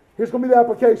 Here's going to be the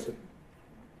application.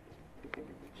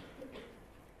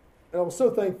 And I'm so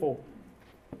thankful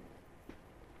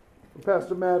for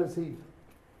Pastor Matt as he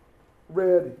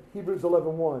read Hebrews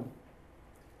 11:1.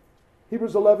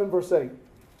 Hebrews 11 verse 8.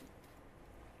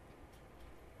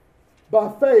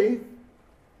 By faith,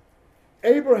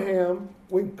 Abraham,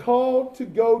 when called to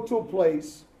go to a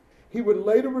place he would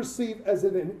later receive as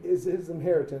his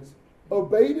inheritance,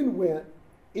 obeyed and went,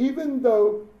 even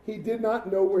though he did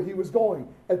not know where he was going.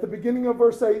 At the beginning of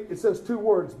verse 8, it says two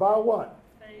words. By what?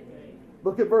 Faith.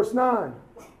 Look at verse 9.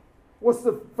 What's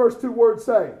the first two words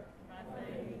say? By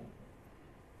faith.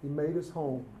 He made his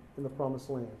home in the promised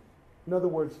land. In other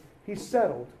words, he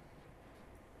settled.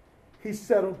 He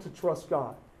settled to trust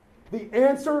God. The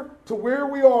answer to where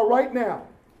we are right now.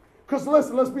 Because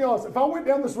listen, let's be honest. If I went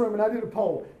down this room and I did a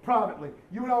poll privately,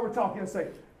 you and I were talking and say,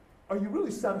 are you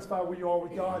really satisfied where you are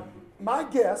with God? My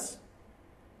guess,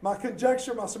 my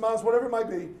conjecture, my surmise, whatever it might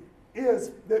be,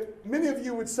 is that many of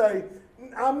you would say,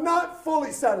 I'm not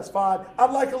fully satisfied.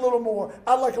 I'd like a little more.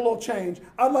 I'd like a little change.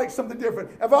 I'd like something different.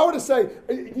 If I were to say,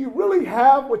 do you really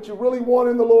have what you really want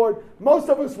in the Lord? Most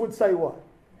of us would say what?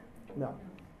 No.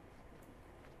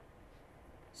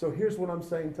 So here's what I'm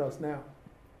saying to us now.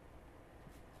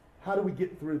 How do we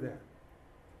get through that?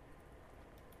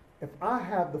 If I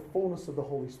have the fullness of the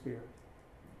Holy Spirit,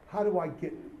 how do I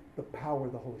get the power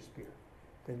of the Holy Spirit?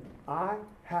 Then I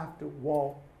have to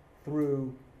walk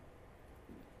through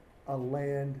a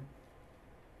land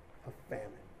of famine,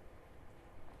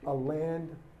 a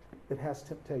land that has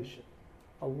temptation,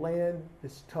 a land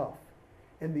that's tough.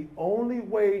 And the only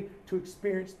way to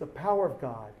experience the power of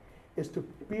God is to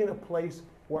be in a place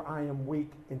where I am weak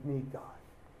and need God.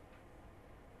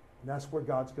 And that's where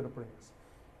God's going to bring us.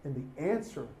 And the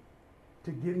answer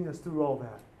to getting us through all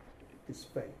that is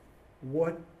faith.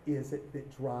 What is it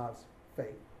that drives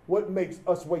faith? What makes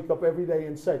us wake up every day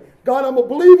and say, God, I'm going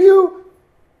to believe you,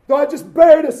 though I just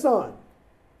buried a son.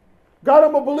 God,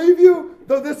 I'm going to believe you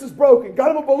though this is broken. God,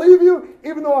 I'm going to believe you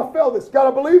even though I failed this. God,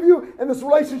 I believe you in this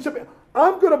relationship.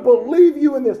 I'm going to believe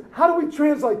you in this. How do we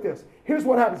translate this? Here's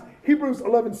what happens. Hebrews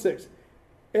 11:6.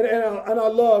 And I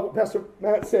love what Pastor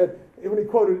Matt said when he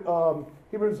quoted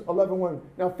Hebrews 11:1.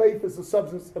 Now faith is the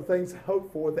substance of things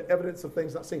hoped for, the evidence of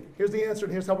things not seen. Here's the answer,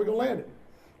 and here's how we're going to land it.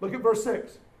 Look at verse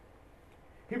 6.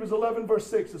 Hebrews 11, verse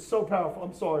 6 is so powerful.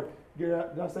 I'm sorry. Did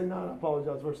I say 9? I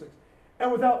apologize. Verse 6.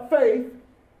 And without faith,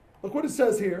 look what it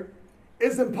says here,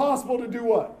 it's impossible to do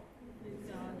what?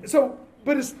 So,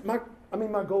 but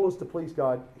my goal is to please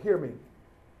God. Hear me.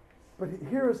 But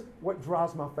here is what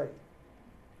drives my faith.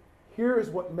 Here is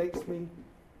what makes me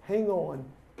hang on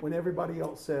when everybody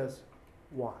else says,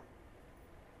 why?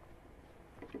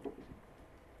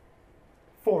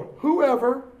 For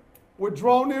whoever would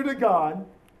draw near to God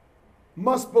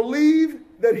must believe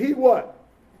that he what?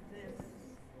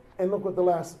 And look what the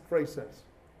last phrase says.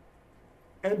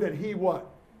 And that he what?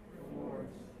 Rewards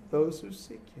those who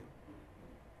seek him.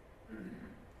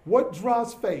 What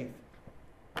drives faith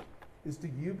is, do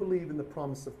you believe in the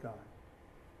promise of God?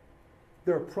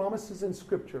 There are promises in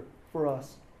Scripture for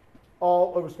us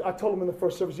all over. I told them in the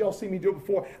first service, y'all seen me do it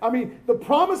before. I mean, the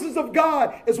promises of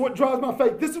God is what drives my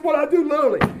faith. This is what I do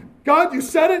literally. God, you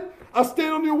said it. I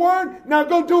stand on your word. Now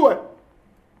go do it.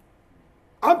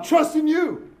 I'm trusting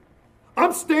you. I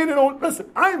am standing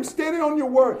on your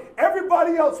word.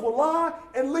 Everybody else will lie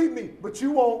and leave me, but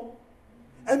you won't.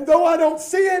 And though I don't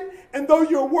see it, and though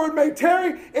your word may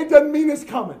tarry, it doesn't mean it's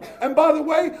coming. And by the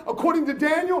way, according to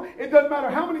Daniel, it doesn't matter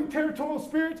how many territorial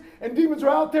spirits and demons are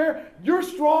out there, you're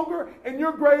stronger and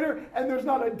you're greater, and there's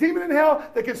not a demon in hell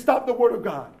that can stop the word of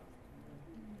God.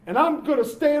 And I'm going to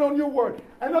stand on your word.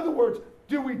 In other words,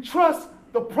 do we trust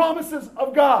the promises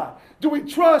of God? Do we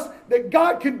trust that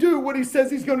God can do what he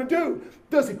says he's going to do?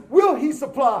 Does he? Will he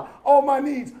supply all my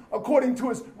needs according to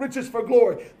his riches for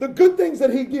glory? The good things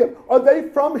that he gives, are they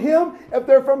from him? If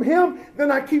they're from him,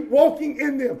 then I keep walking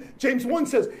in them. James 1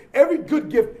 says, every good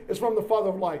gift is from the Father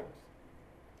of light,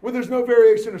 where there's no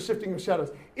variation or shifting of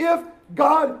shadows. If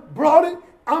God brought it,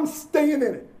 I'm staying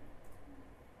in it.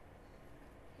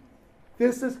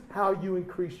 This is how you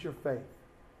increase your faith.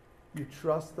 You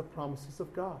trust the promises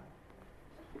of God.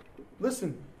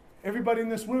 Listen, everybody in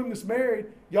this room that's married,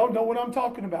 y'all know what I'm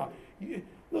talking about.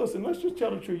 Listen, let's just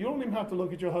tell the truth. You don't even have to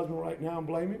look at your husband right now and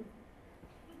blame him.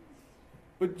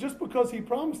 But just because he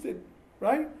promised it,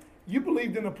 right? You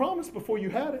believed in the promise before you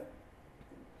had it.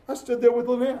 I stood there with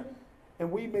Lynette, and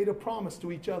we made a promise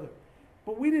to each other.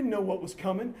 But we didn't know what was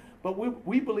coming, but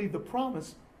we believed the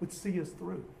promise would see us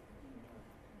through.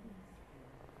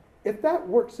 If that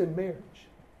works in marriage,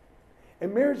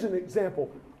 and marriage is an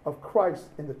example of Christ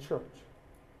in the church,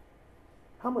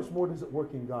 how much more does it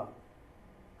work in God,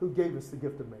 who gave us the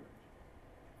gift of marriage?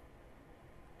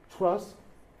 Trust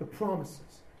the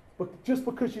promises. But just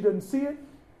because you didn't see it,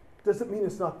 doesn't mean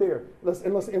it's not there. Let's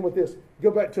end with this. Go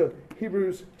back to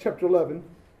Hebrews chapter 11.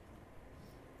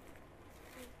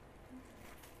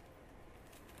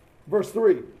 Verse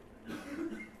 3.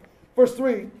 Verse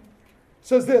 3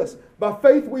 says this: by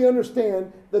faith we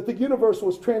understand that the universe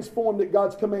was transformed at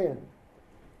God's command.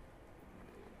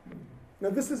 Now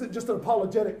this isn't just an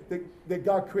apologetic that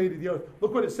God created the earth.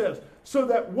 Look what it says. So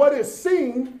that what is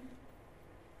seen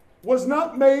was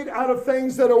not made out of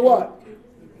things that are what?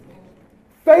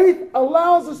 Faith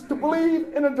allows us to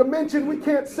believe in a dimension we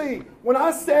can't see. When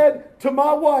I said to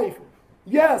my wife,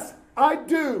 yes, I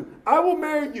do, I will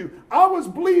marry you, I was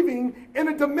believing in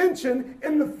a dimension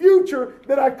in the future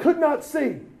that I could not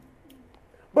see.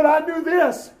 But I knew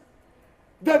this,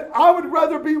 that I would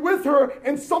rather be with her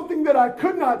in something that I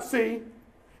could not see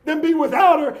than be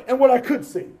without her in what I could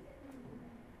see.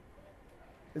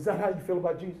 Is that how you feel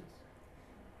about Jesus?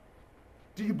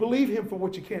 Do you believe him for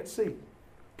what you can't see?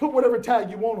 Put whatever tag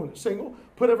you want on it. Single.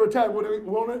 Put whatever tag whatever you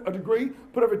want on it. A degree.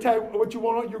 Put whatever tag what you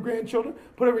want on your grandchildren.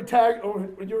 Put every tag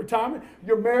on your retirement,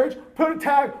 your marriage. Put a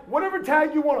tag, whatever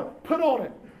tag you want to put on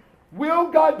it.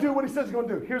 Will God do what he says he's going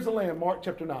to do? Here's the land, Mark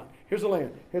chapter 9. Here's the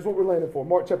land. Here's what we're landing for,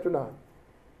 Mark chapter 9.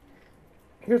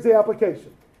 Here's the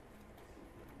application.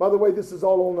 By the way, this is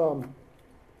all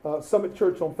on Summit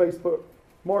Church on Facebook.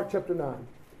 Mark chapter 9.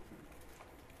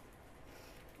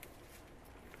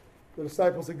 The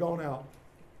disciples had gone out.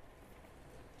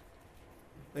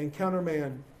 They encounter a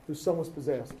man whose son was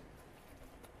possessed.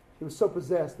 He was so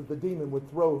possessed that the demon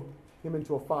would throw him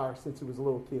into a fire since he was a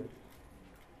little kid.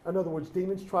 In other words,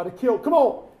 demons try to kill. Come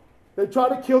on! They try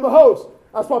to kill the host.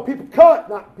 That's why people cut.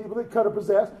 Not people that cut are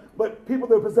possessed, but people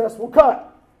that are possessed will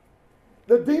cut.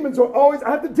 The demons are always,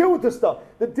 I have to deal with this stuff.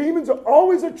 The demons are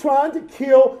always trying to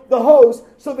kill the host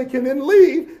so they can then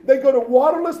leave. They go to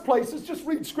waterless places. Just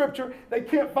read scripture. They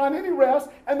can't find any rest.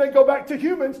 And they go back to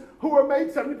humans who are made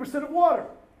 70% of water.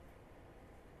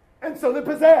 And so they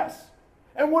possess.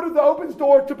 And what is the opens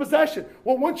door to possession?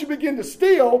 Well, once you begin to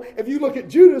steal, if you look at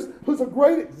Judas, who's a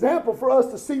great example for us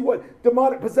to see what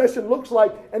demonic possession looks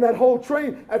like, and that whole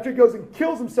train after he goes and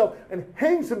kills himself and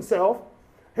hangs himself.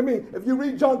 I mean, if you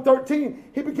read John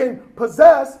 13, he became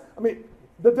possessed. I mean,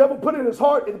 the devil put it in his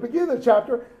heart at the beginning of the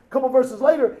chapter. A couple verses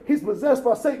later, he's possessed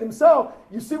by Satan himself.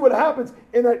 You see what happens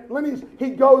in that lineage.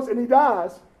 He goes and he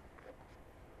dies.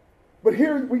 But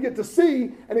here we get to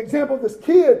see an example of this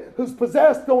kid who's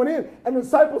possessed going in, and the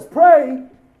disciples pray.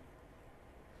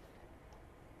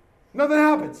 Nothing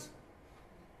happens.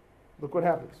 Look what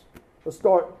happens. Let's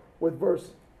start with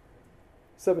verse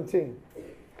 17.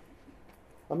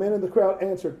 A man in the crowd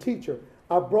answered, "Teacher,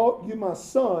 I brought you my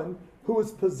son who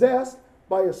is possessed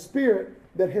by a spirit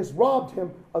that has robbed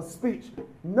him of speech."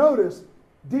 Notice,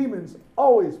 demons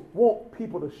always want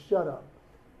people to shut up.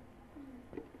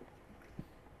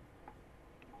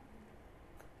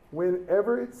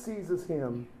 Whenever it seizes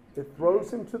him, it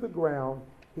throws him to the ground.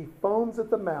 He foams at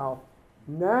the mouth,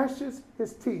 gnashes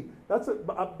his teeth. By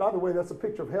the way, that's a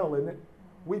picture of hell, isn't it?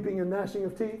 Weeping and gnashing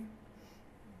of teeth.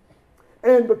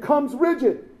 And becomes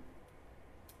rigid.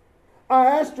 I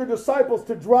asked your disciples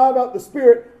to drive out the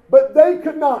spirit, but they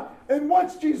could not. And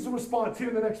what's Jesus' response here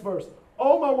in the next verse?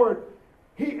 Oh my word.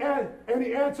 He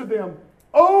answered them,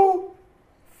 "O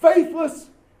faithless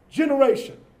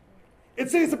generation." It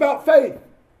says about faith.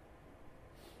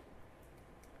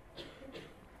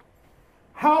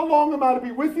 How long am I to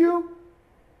be with you?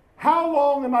 How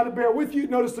long am I to bear with you?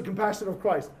 Notice the compassion of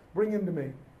Christ. Bring him to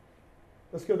me.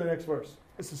 Let's go to the next verse.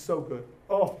 This is so good.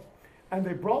 Oh, and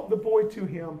they brought the boy to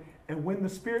him, and when the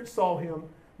spirit saw him,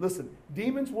 listen,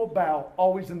 demons will bow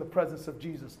always in the presence of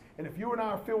Jesus. And if you and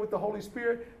I are filled with the Holy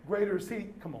Spirit, greater is he.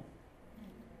 Come on.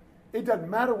 It doesn't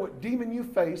matter what demon you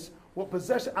face, what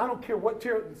possession. I don't care what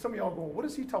some of y'all are going, what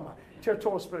is he talking about?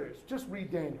 Territorial spirits. Just read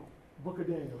Daniel, book of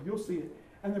Daniel. You'll see it.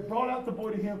 And they brought out the boy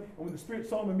to him, and when the spirit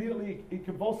saw him immediately, he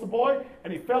convulsed the boy,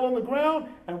 and he fell on the ground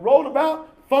and rolled about,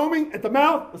 foaming at the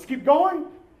mouth. Let's keep going.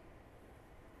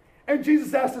 And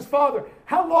Jesus asked his father,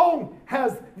 "How long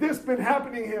has this been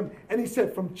happening to him?" And he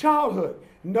said, "From childhood."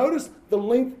 Notice the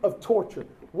length of torture.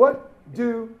 What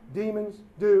do demons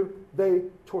do? They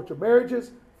torture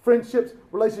marriages, friendships,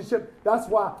 relationships. That's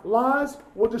why lies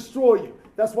will destroy you.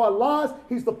 That's why lies,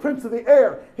 he's the prince of the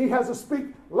air. He has to speak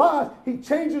lies. He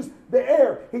changes the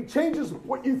air. He changes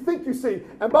what you think you see.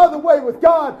 And by the way, with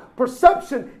God,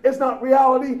 perception is not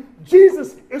reality.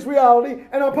 Jesus is reality.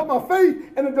 And I put my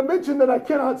faith in a dimension that I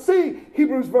cannot see.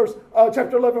 Hebrews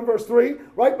chapter 11, verse 3,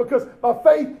 right? Because by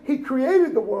faith, he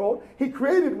created the world. He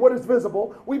created what is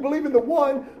visible. We believe in the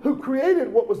one who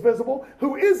created what was visible,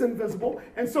 who is invisible.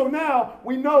 And so now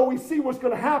we see what's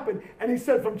going to happen. And he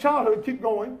said from childhood, keep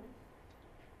going.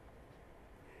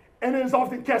 And it is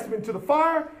often cast him into the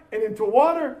fire and into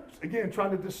water. Again,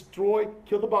 trying to destroy,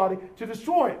 kill the body, to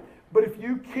destroy it. But if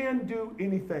you can do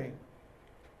anything,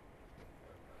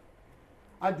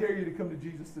 I dare you to come to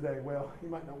Jesus today. Well, you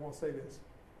might not want to say this.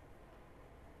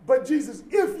 But Jesus,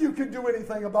 if you can do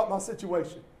anything about my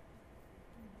situation,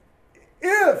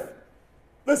 if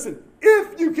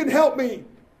you can help me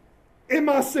in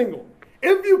my single,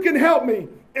 if you can help me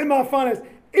in my finance,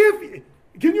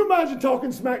 can you imagine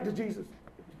talking smack to Jesus?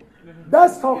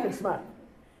 That's talking smack.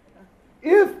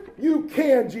 If you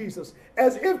can, Jesus,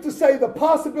 as if to say the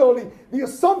possibility, the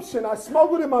assumption, I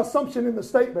smuggled in my assumption in the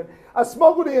statement. I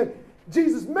smuggled in,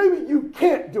 Jesus, maybe you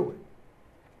can't do it.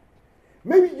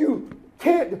 Maybe you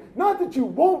can't, not that you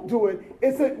won't do it,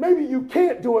 it's that maybe you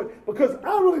can't do it because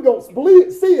I really don't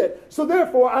see it, so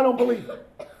therefore I don't believe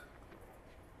it.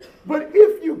 But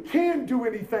if you can do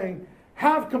anything,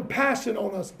 have compassion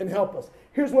on us and help us.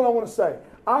 Here's what I want to say.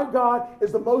 Our God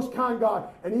is the most kind God,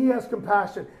 and he has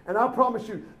compassion. And I promise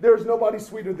you, there is nobody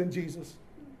sweeter than Jesus.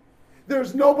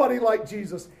 There's nobody like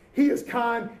Jesus. He is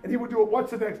kind, and he will do it.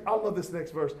 What's the next? I love this next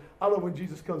verse. I love when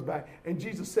Jesus comes back. And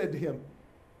Jesus said to him,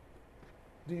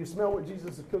 do you smell what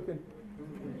Jesus is cooking?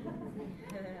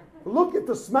 Look at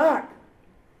the smack.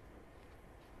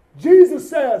 Jesus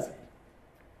says,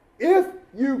 if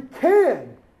you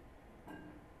can,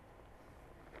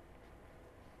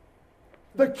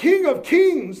 the King of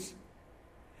Kings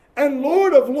and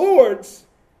Lord of Lords,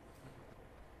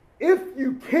 if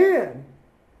you can,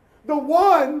 the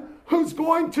one who's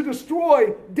going to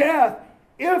destroy death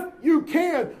if you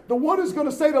can. The one who's going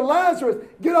to say to Lazarus,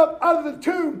 get up out of the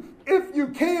tomb, if you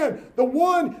can. The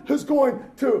one who's going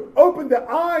to open the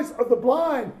eyes of the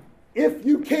blind, if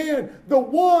you can. The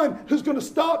one who's going to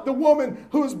stop the woman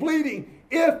who is bleeding,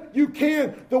 if you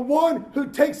can. The one who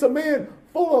takes a man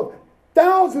full of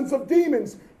thousands of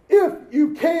demons, if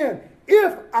you can.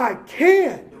 If I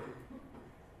can.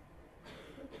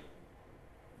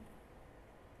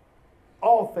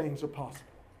 All things are possible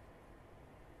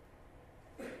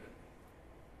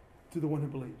to the one who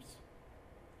believes.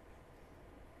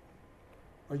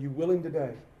 Are you willing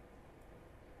today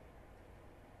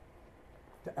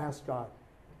to ask God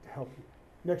to help you?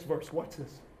 Next verse, watch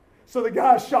this. So the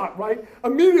guy's shocked, right?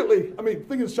 Immediately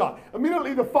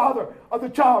the father of the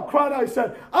child cried out and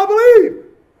said, I believe,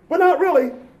 but not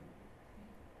really.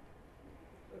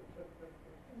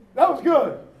 That was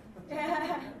good.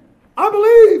 I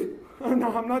believe. Oh,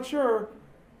 no, I'm not sure.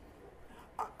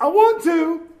 I want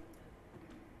to.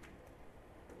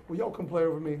 Well, y'all come play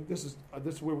over me. This is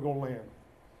where we're going to land.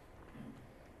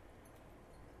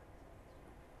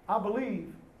 I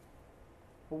believe.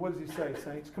 Well, what does he say,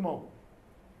 saints? Come on.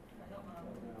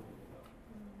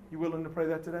 You willing to pray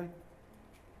that today?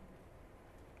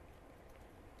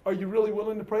 Are you really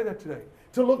willing to pray that today?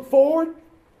 To look forward?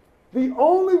 The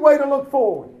only way to look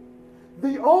forward,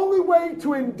 the only way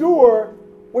to endure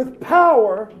with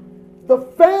power the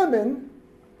famine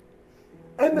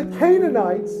and the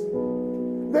Canaanites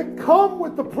that come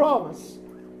with the promise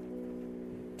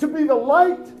to be the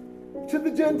light to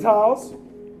the Gentiles.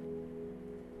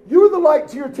 You're the light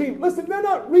to your team. Listen, they're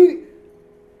not reading.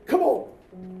 Come on.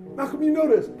 How come you know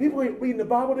this? People ain't reading the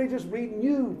Bible, they just reading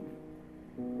you.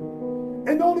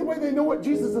 And the only way they know what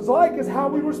Jesus is like is how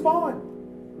we respond.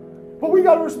 But we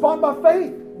got to respond by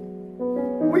faith.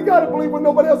 We got to believe when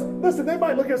nobody else. Listen, they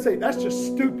might look at us and say, that's just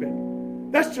stupid.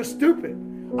 That's just stupid.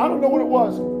 I don't know what it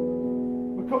was.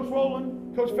 But Coach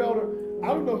Rowland, Coach Felder, I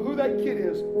don't know who that kid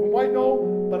is from White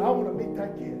Knoll, but I want to meet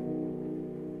that kid.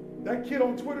 That kid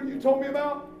on Twitter you told me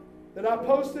about that I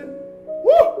posted.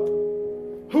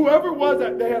 Woo! Whoever it was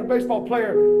that they had a baseball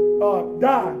player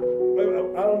died.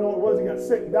 I don't know what it was. He got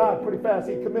sick and died pretty fast.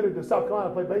 He committed to South Carolina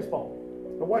to play baseball.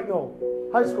 The White Knoll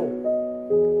High School.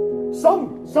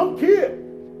 Some kid.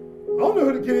 I don't know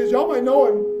who the kid is. Y'all might know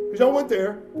him because y'all went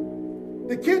there.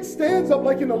 The kid stands up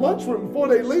like in the lunchroom before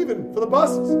they leaving for the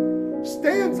buses.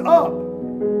 Stands up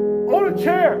on a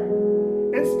chair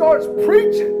and starts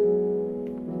preaching.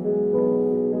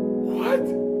 What?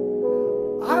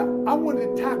 I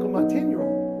wanted to tackle my 10-year-old.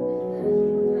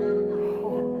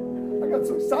 I got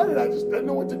so excited I just didn't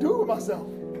know what to do with myself.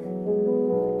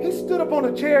 He stood up on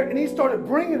a chair and he started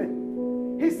bringing it.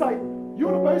 He's like, you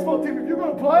on the baseball team, if you're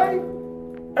going to play,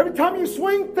 every time you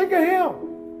swing, think of him.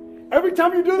 Every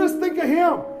time you do this, think of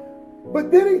him.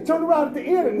 But then he turned around at the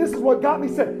end, and this is what got me,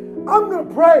 said, I'm going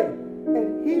to pray.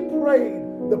 And he prayed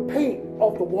the paint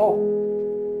off the wall.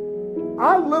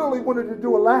 I literally wanted to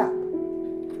do a lap.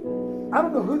 I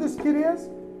don't know who this kid is,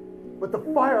 but the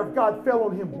fire of God fell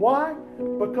on him. Why?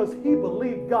 Because he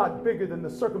believed God bigger than the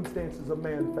circumstances of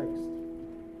man faced.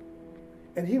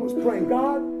 And he was praying,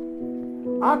 God,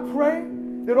 I pray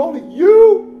that only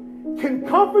you can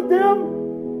comfort them.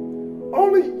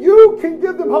 Only you can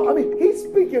give them hope. I mean, he's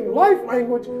speaking life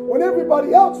language when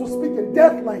everybody else was speaking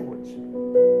death language.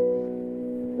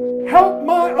 Help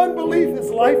my unbelief is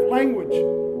life language.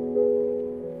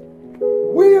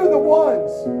 We are the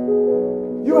ones.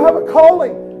 You have a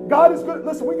calling. God is good.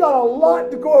 Listen, we got a lot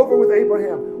to go over with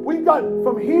Abraham. We've got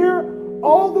from here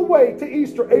all the way to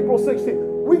Easter, April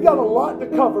 16th. We got a lot to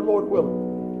cover, Lord willing.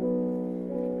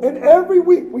 And every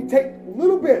week we take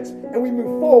little bits and we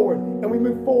move forward and we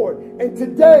move forward. And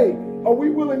today, are we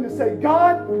willing to say,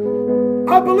 God,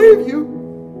 I believe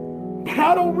you, but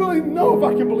I don't really know if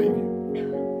I can believe you.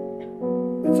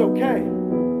 It's okay.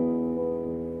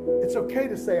 It's okay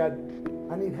to say, I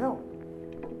need help.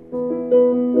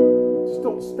 Just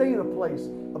don't stay in a place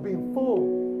of being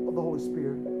full of the Holy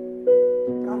Spirit.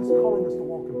 God is calling us to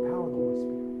walk in power of the Holy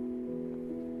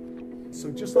Spirit. So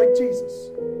just like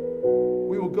Jesus,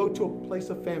 we will go to a place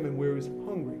of famine where he's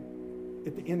hungry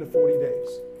at the end of 40 days.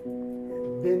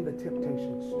 And then the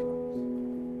temptation strikes.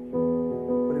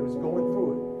 But he was going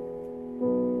through it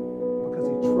because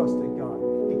he trusted God.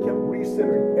 He kept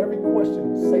recentering every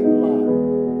question Satan lied.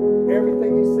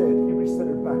 Everything he said, he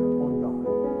recentered back upon God.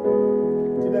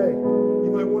 Today,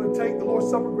 you might want to take the Lord's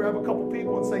Supper, grab a couple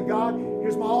people and say, God,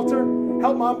 here's my altar.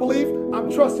 Help my unbelief. I'm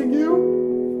trusting you.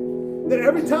 That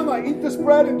every time I eat this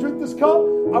bread and drink this cup,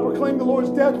 I proclaim the Lord's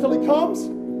death till he comes.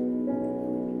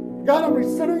 God, I'm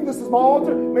recentering. This is my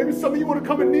altar. Maybe some of you want to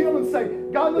come and kneel and say,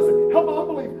 God, listen, help my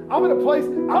unbelief. I'm in a place,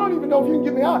 I don't even know if you can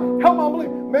get me out. Help my unbelief.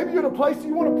 Maybe you're in a place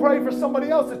you want to pray for somebody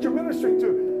else that you're ministering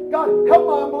to. God, help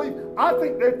my unbelief. I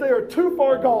think that they are too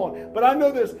far gone. But I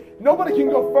know this. Nobody can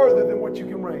go further than what you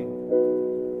can reign.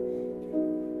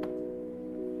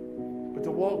 But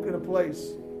to walk in a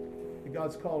place that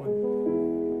God's calling,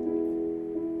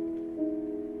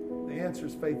 the answer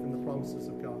is faith in the promises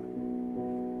of God.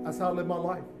 That's how I live my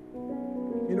life.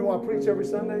 You know why I preach every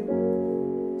Sunday?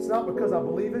 It's not because I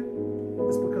believe it.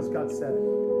 It's because God said it.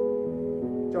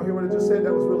 Did y'all hear what I just said?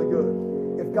 That was really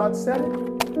good. If God said it,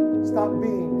 stop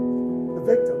being the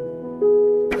victim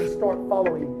and start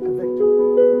following the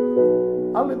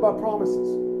victor. I live by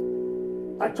promises.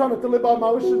 I try not to live by my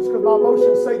emotions because my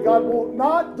emotions say God will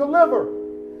not deliver.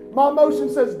 My emotion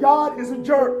says God is a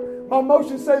jerk. My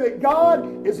emotions say that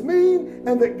God is mean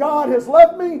and that God has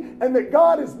left me and that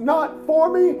God is not for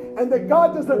me and that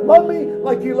God doesn't love me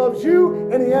like He loves you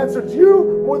and He answers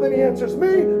you more than He answers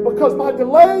me because my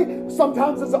delay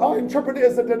sometimes I interpret it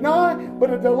as a deny,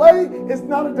 but a delay is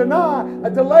not a deny. A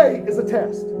delay is a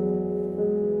test.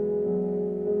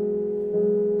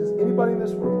 Does anybody in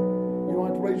this room, you don't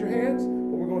have to raise your hands,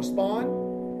 but we're going to respond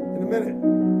in a minute.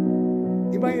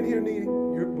 Anybody in here need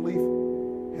your belief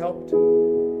helped?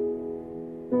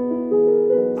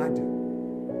 I do.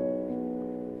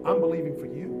 I'm believing for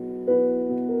you.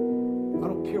 I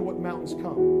don't care what mountains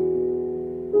come.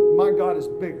 My God is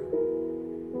bigger.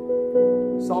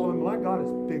 Solomon, my God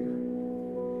is bigger.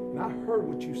 And I heard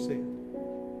what you said.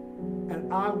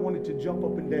 And I wanted to jump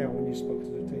up and down when you spoke to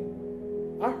the team.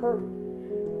 I heard.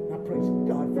 And I praise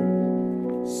God for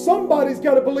you. Somebody's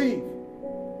got to believe.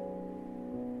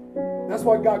 That's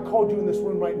why God called you in this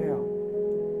room right now.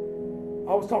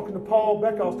 I was talking to Paul,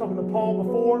 Becca, I was talking to Paul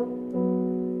before.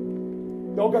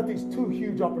 Y'all got these two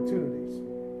huge opportunities.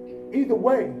 Either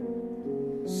way,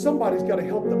 somebody's got to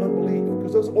help the unbelief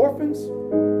because those orphans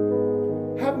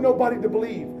have nobody to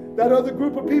believe. That other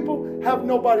group of people have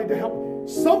nobody to help.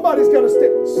 Somebody's got to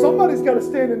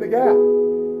stand in the gap.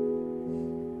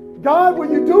 God, will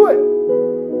you do it?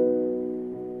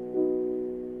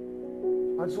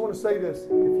 I just want to say this. If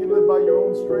you live by your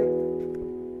own strength,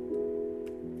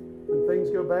 when things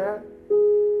go bad,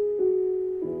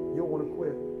 you'll want to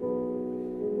quit.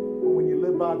 But when you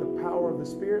live by the power of the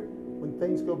Spirit, when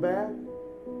things go bad,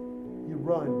 you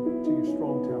run to your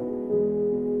strong tower.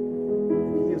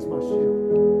 And He is my shield,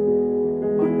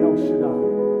 my El Shaddai,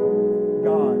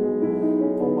 God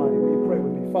Almighty. Will you pray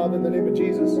with me? Father, in the name of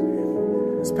Jesus,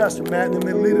 as Pastor Matt and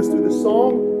them lead us through this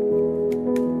song,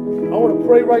 I want to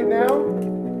pray right now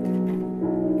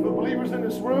for believers in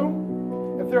this room.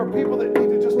 If there are people that need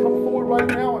to just come forward right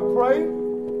now and pray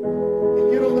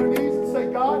and get on their knees and say,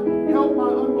 God, help my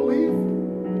unbelief.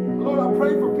 Lord, I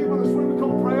pray for people in this room to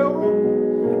come pray over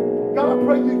them. God, I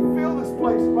pray you fill this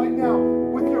place right now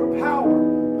with your power.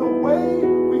 The way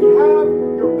we have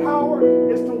your power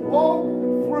is to walk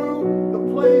through the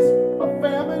place of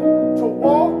famine, to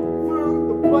walk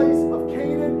through the place of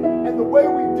Canaan, and the way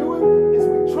we do it is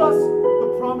we trust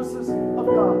the promises of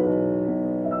God.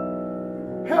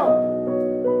 Help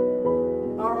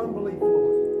our unbelief, Lord.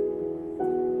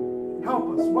 Help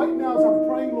us. Right now as I'm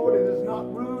praying, Lord, it is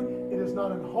not rude. It is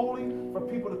not unholy for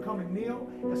people to come and kneel.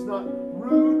 It's not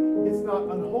rude. It's not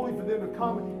unholy for them to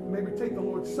come and maybe take the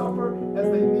Lord's Supper as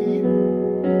they need.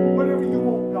 Whatever you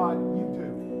want, God, you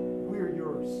do. We are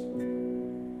yours.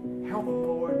 Help them,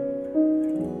 Lord.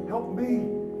 Help me.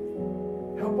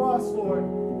 Help us, Lord.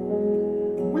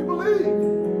 We believe.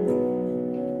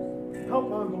 Help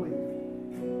my unbelief.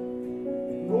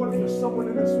 Lord, if there's someone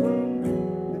in this room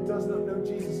that does not know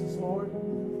Jesus as Lord,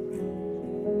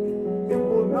 it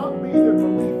will not be their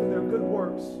belief in their good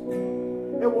works.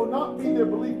 It will not be their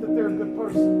belief that they're a good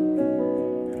person.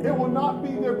 It will not be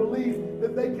their belief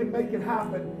that they can make it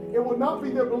happen. It will not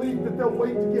be their belief that they'll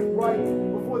wait to get right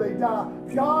before they die.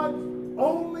 God,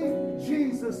 only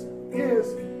Jesus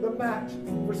is the match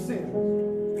for sin.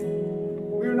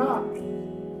 We're not.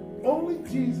 Only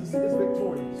Jesus is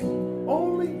victorious.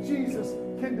 Only Jesus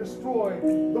can destroy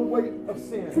the weight of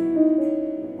sin.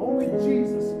 Only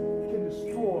Jesus can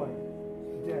destroy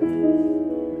death.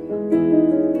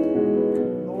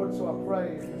 Lord, so I pray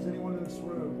if there's anyone in this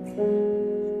room,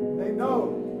 they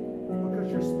know,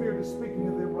 because your Spirit is speaking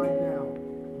to them right now,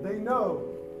 they know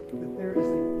that there is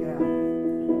a gap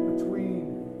between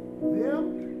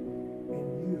them and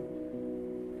you.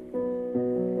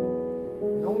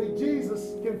 And only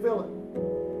Jesus can fill it.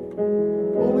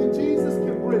 Only Jesus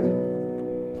can bridge it.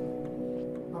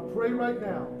 I pray right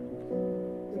now,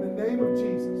 in the name of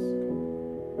Jesus,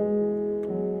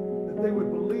 that they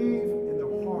would believe in their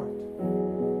heart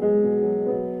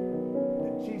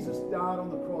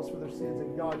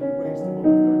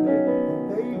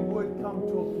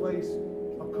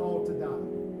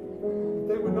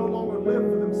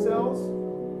themselves,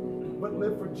 but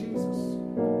live for Jesus,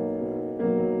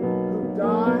 who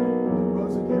died and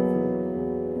rose again for them.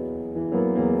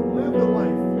 Live the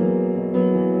life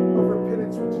of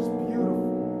repentance, which is beautiful.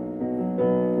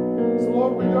 So,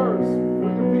 Lord, we're yours.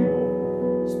 We're your people.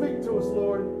 Speak to us,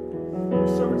 Lord. Your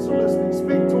servants are listening.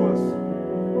 Speak to us.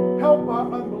 Help our